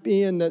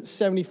be in the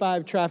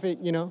 75 traffic,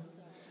 you know?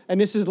 And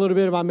this is a little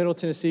bit of my Middle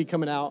Tennessee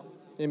coming out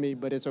in me,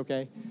 but it's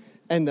okay.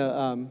 And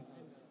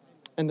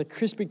the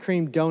Krispy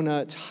Kreme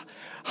donuts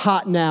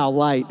hot now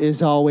light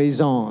is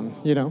always on,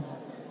 you know?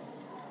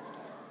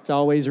 It's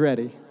always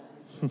ready.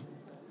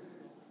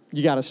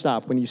 You got to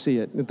stop when you see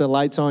it. If the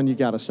light's on, you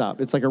got to stop.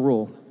 It's like a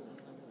rule.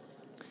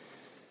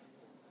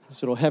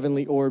 These little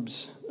heavenly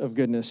orbs of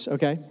goodness,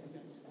 okay?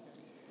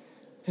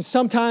 And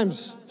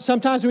sometimes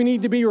we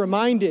need to be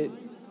reminded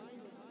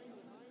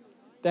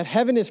that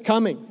heaven is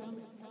coming.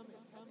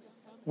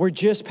 We're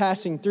just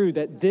passing through,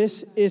 that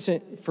this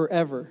isn't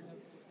forever.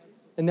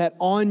 And that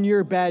on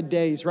your bad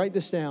days, write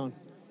this down,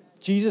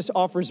 Jesus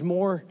offers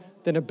more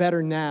than a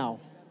better now.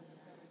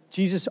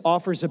 Jesus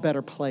offers a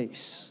better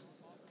place.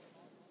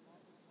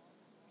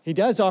 He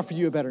does offer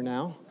you a better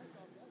now,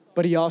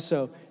 but he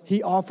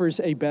offers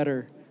a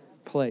better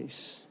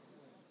place.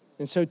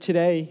 And so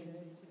today,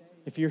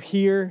 if you're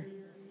here,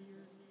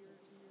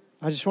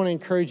 I just want to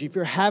encourage you, if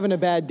you're having a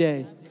bad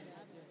day,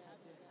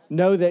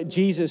 know that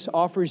Jesus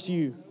offers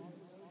you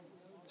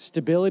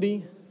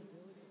stability,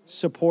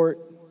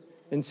 support,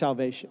 and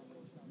salvation.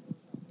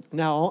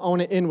 Now, I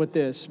want to end with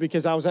this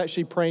because I was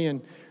actually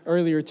praying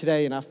earlier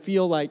today, and I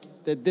feel like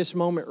that this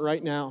moment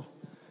right now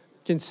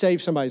can save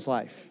somebody's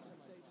life.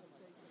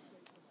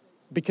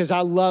 Because I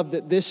love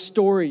that this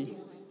story,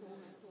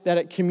 that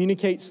it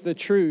communicates the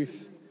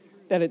truth,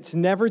 that it's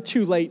never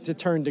too late to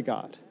turn to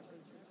God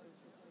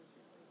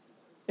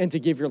and to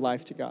give your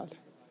life to God.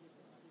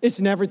 It's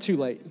never too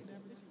late.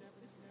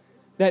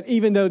 That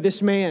even though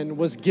this man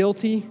was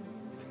guilty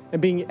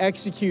and being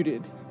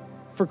executed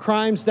for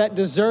crimes that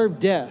deserved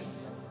death,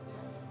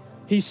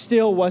 he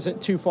still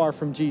wasn't too far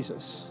from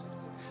Jesus.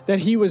 That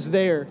he was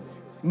there,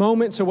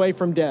 moments away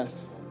from death,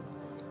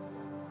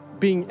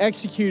 being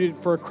executed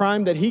for a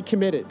crime that he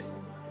committed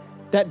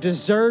that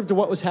deserved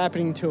what was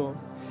happening to him.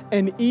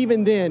 And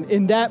even then,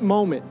 in that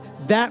moment,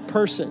 that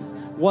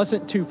person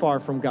wasn't too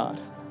far from God.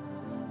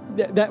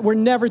 That we're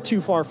never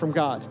too far from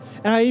God.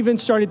 And I even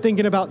started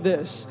thinking about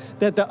this,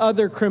 that the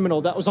other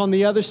criminal that was on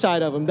the other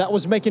side of him, that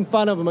was making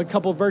fun of him a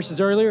couple of verses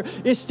earlier,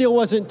 it still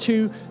wasn't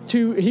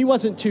he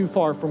wasn't too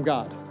far from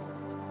God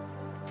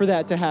for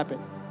that to happen.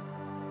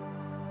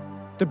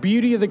 The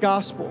beauty of the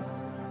gospel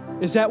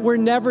is that we're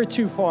never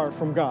too far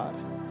from God.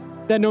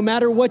 That no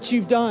matter what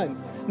you've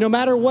done, no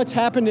matter what's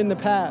happened in the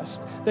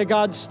past, that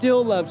God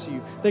still loves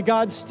you, that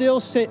God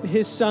still sent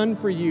his son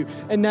for you,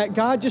 and that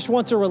God just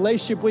wants a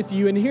relationship with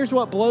you. And here's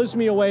what blows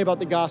me away about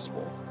the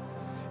gospel,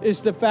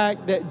 is the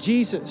fact that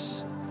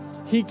Jesus,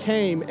 he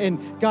came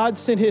and God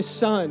sent his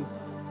son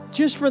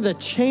just for the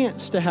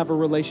chance to have a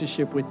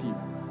relationship with you.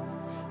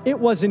 It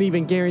wasn't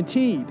even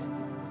guaranteed.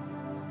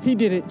 He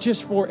did it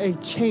just for a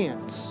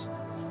chance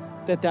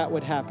that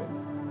would happen.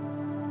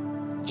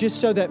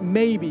 Just so that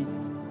maybe,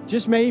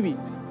 just maybe,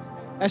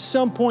 at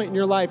some point in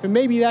your life, and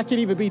maybe that could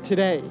even be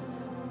today,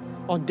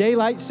 on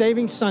Daylight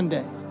Saving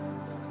Sunday,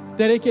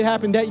 that it could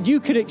happen, that you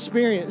could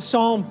experience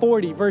Psalm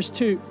 40, verse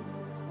 2,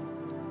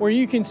 where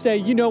you can say,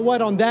 you know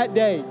what, on that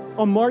day,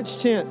 on March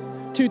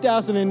 10th,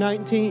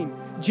 2019,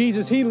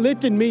 Jesus, he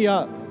lifted me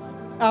up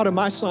out of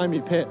my slimy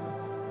pit.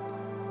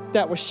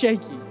 that was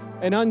shaky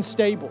and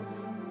unstable.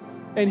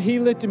 And he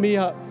lifted me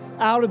up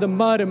out of the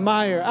mud and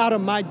mire, out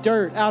of my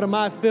dirt, out of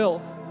my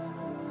filth.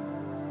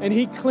 And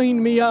he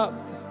cleaned me up.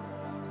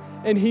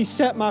 And he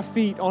set my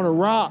feet on a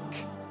rock.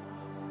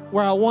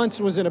 Where I once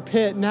was in a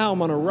pit, now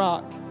I'm on a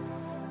rock.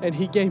 And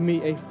he gave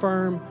me a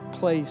firm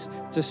place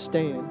to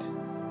stand.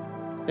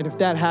 And if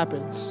that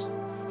happens,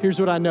 here's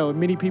what I know. And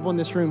many people in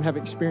this room have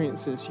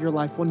experienced this. Your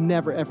life will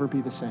never, ever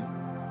be the same.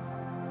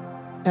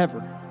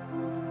 Ever.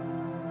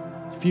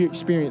 If you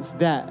experience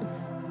that,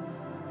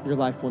 your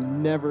life will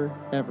never,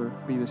 ever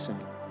be the same.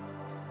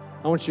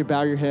 I want you to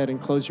bow your head and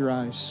close your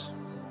eyes.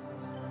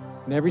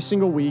 And every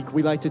single week,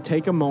 we like to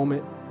take a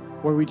moment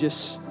where we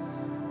just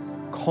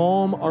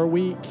calm our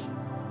week,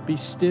 be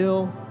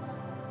still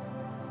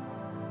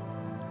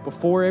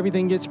before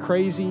everything gets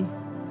crazy,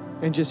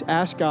 and just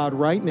ask God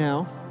right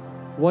now,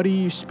 what are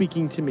you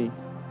speaking to me?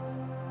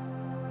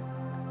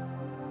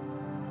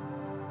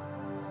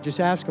 Just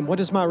ask him, what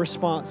does my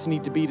response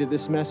need to be to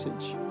this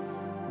message?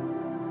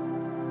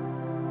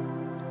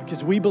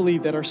 Because we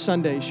believe that our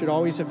Sundays should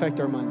always affect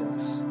our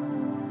Mondays.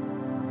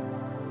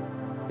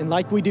 And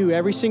like we do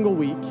every single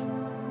week,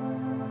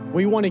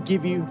 we want to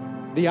give you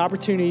the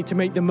opportunity to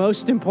make the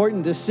most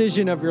important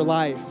decision of your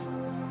life,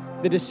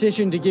 the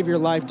decision to give your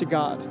life to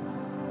God,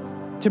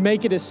 to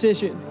make a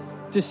decision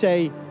to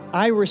say,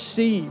 I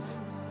receive.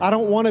 I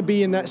don't want to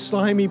be in that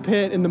slimy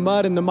pit in the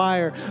mud and the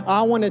mire.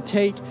 I want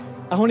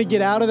to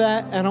get out of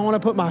that, and I want to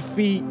put my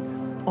feet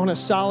on a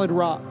solid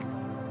rock.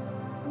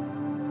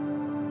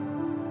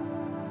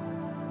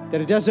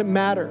 That it doesn't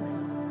matter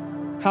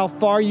how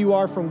far you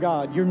are from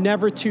God. You're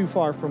never too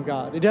far from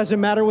God. It doesn't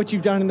matter what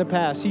you've done in the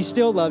past. He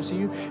still loves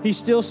you. He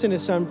still sent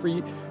his son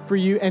for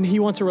you, and he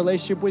wants a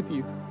relationship with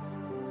you.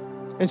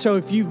 And so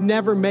if you've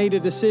never made a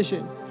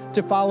decision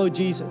to follow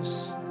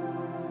Jesus,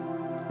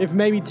 if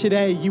maybe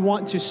today you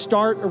want to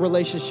start a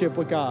relationship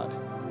with God,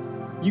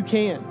 you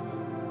can.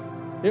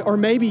 Or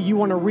maybe you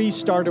want to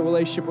restart a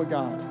relationship with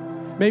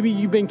God. Maybe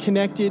you've been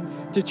connected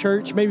to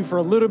church maybe for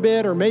a little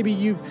bit, or maybe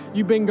you've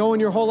been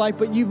going your whole life,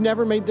 but you've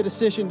never made the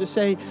decision to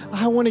say,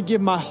 I want to give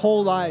my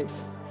whole life,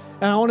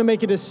 and I want to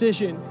make a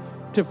decision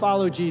to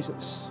follow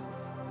Jesus.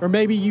 Or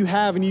maybe you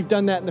have, and you've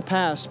done that in the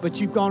past,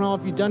 but you've gone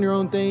off, you've done your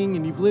own thing,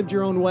 and you've lived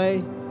your own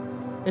way,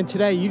 and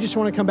today you just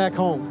want to come back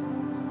home.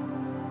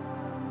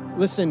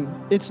 Listen,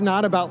 it's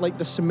not about like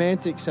the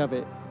semantics of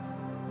it.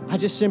 I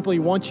just simply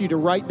want you to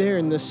right there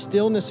in the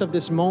stillness of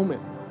this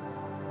moment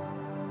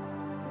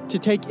to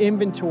take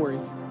inventory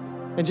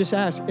and just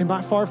ask, am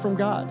I far from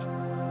God?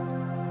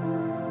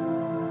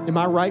 Am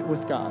I right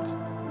with God?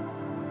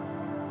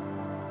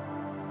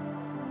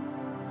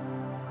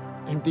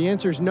 And if the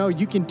answer is no,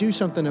 you can do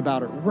something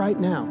about it right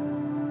now.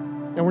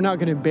 And we're not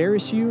going to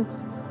embarrass you.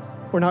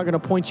 We're not going to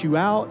point you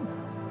out.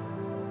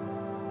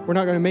 We're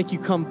not going to make you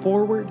come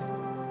forward.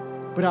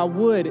 But I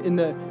would, in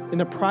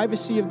the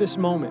privacy of this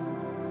moment,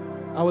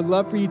 I would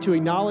love for you to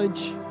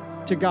acknowledge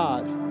to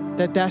God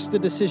that that's the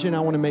decision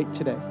I want to make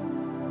today.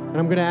 And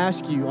I'm going to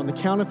ask you on the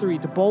count of 3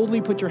 to boldly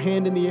put your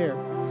hand in the air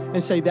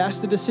and say, that's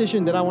the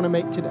decision that I want to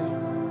make today.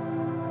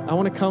 I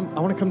want to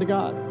come to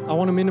God. I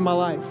want him into my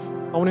life.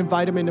 I want to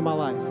invite him into my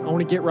life. I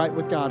want to get right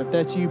with God. If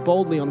that's you,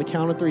 boldly on the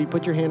count of 3,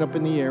 put your hand up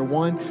in the air.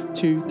 1,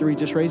 2, 3,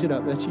 just raise it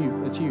up. That's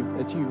you. That's you.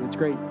 That's you. It's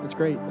great. It's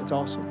great. It's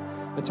awesome.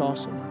 That's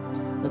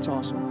awesome. That's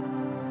awesome.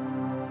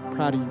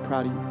 Proud of you.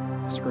 Proud of you.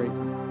 That's great.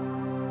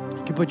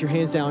 You can put your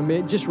hands down.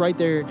 Just right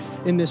there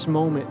in this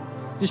moment,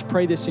 just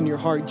pray this in your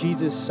heart.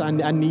 Jesus,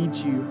 I need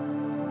you.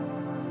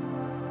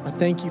 I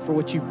thank you for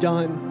what you've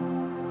done.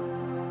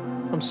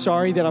 I'm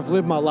sorry that I've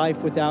lived my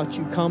life without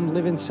you. Come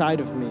live inside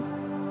of me.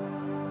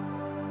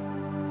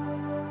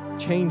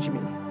 Change me.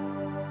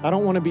 I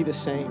don't want to be the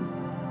same.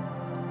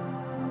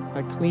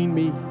 Clean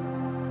me,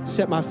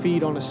 set my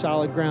feet on a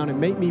solid ground, and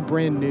make me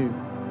brand new.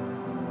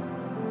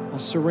 I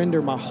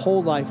surrender my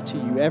whole life to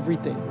you,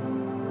 everything.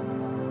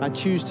 I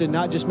choose to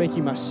not just make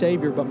you my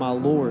Savior, but my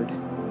Lord.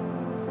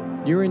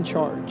 You're in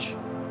charge.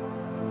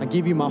 I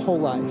give you my whole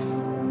life.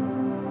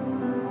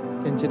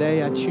 And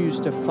today I choose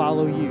to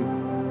follow you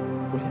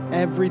with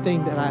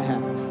everything that I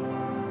have.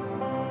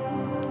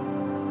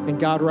 And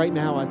God, right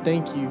now, I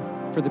thank you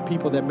for the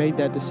people that made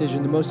that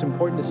decision, the most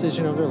important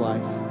decision of their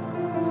life.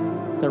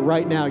 That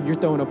right now you're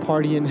throwing a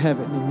party in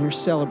heaven and you're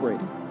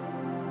celebrating.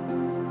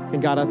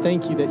 And God, I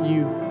thank you that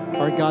you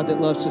are a God that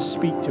loves to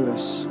speak to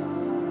us.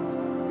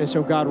 And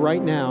so God,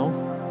 right now,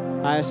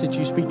 I ask that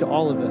you speak to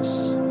all of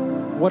us.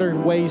 What are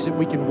ways that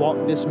we can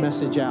walk this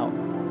message out?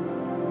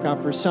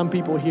 God, for some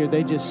people here,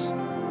 they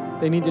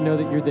need to know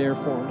that you're there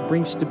for them.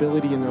 Bring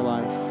stability in their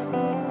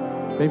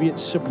life. Maybe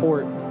it's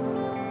support.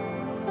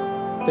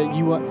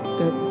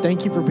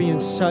 Thank you for being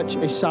such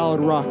a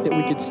solid rock that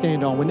we could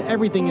stand on when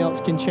everything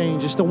else can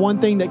change. It's the one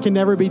thing that can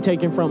never be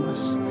taken from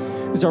us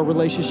is our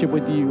relationship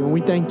with you. And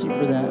we thank you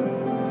for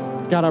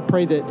that. God, I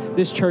pray that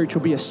this church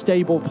will be a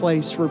stable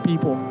place for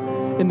people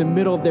in the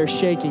middle of their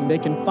shaking. They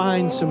can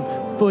find some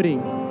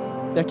footing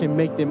that can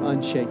make them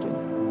unshaken.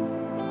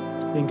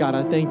 And God,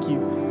 I thank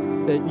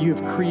you that you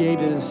have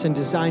created us and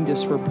designed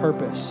us for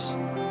purpose.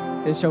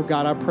 And so,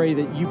 God, I pray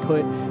that you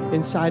put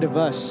inside of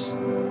us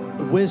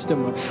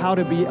wisdom of how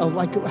to be,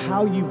 like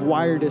how you've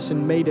wired us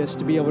and made us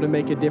to be able to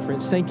make a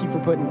difference. Thank you for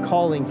putting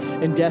calling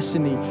and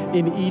destiny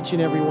in each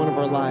and every one of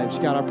our lives.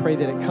 God, I pray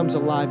that it comes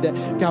alive,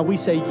 that, God, we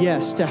say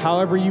yes to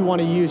however you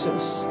want to use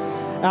us.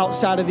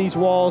 Outside of these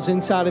walls,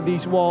 inside of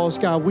these walls,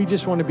 God, we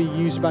just want to be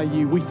used by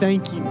you. We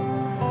thank you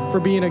for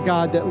being a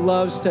God that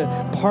loves to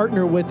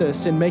partner with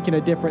us and making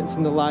a difference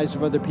in the lives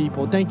of other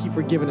people. Thank you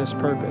for giving us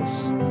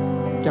purpose.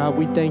 God,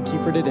 we thank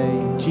you for today.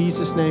 In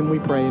Jesus' name we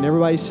pray. And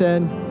everybody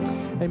said,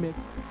 amen.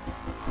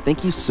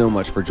 Thank you so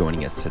much for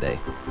joining us today.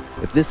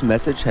 If this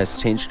message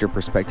has changed your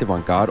perspective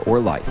on God or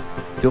life,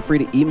 feel free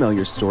to email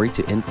your story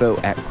to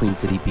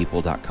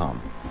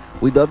info@queencitypeople.com.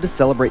 We'd love to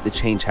celebrate the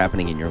change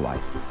happening in your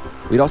life.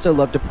 We'd also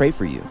love to pray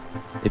for you.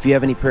 If you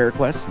have any prayer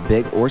requests,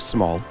 big or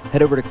small,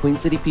 head over to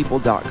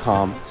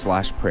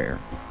queencitypeople.com/prayer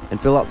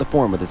and fill out the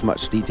form with as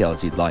much detail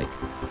as you'd like.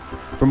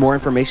 For more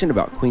information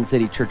about Queen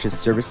City Church's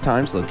service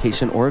times,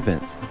 location, or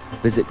events,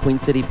 visit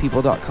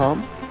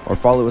queencitypeople.com or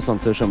follow us on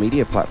social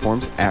media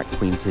platforms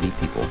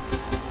 @QueenCityPeople.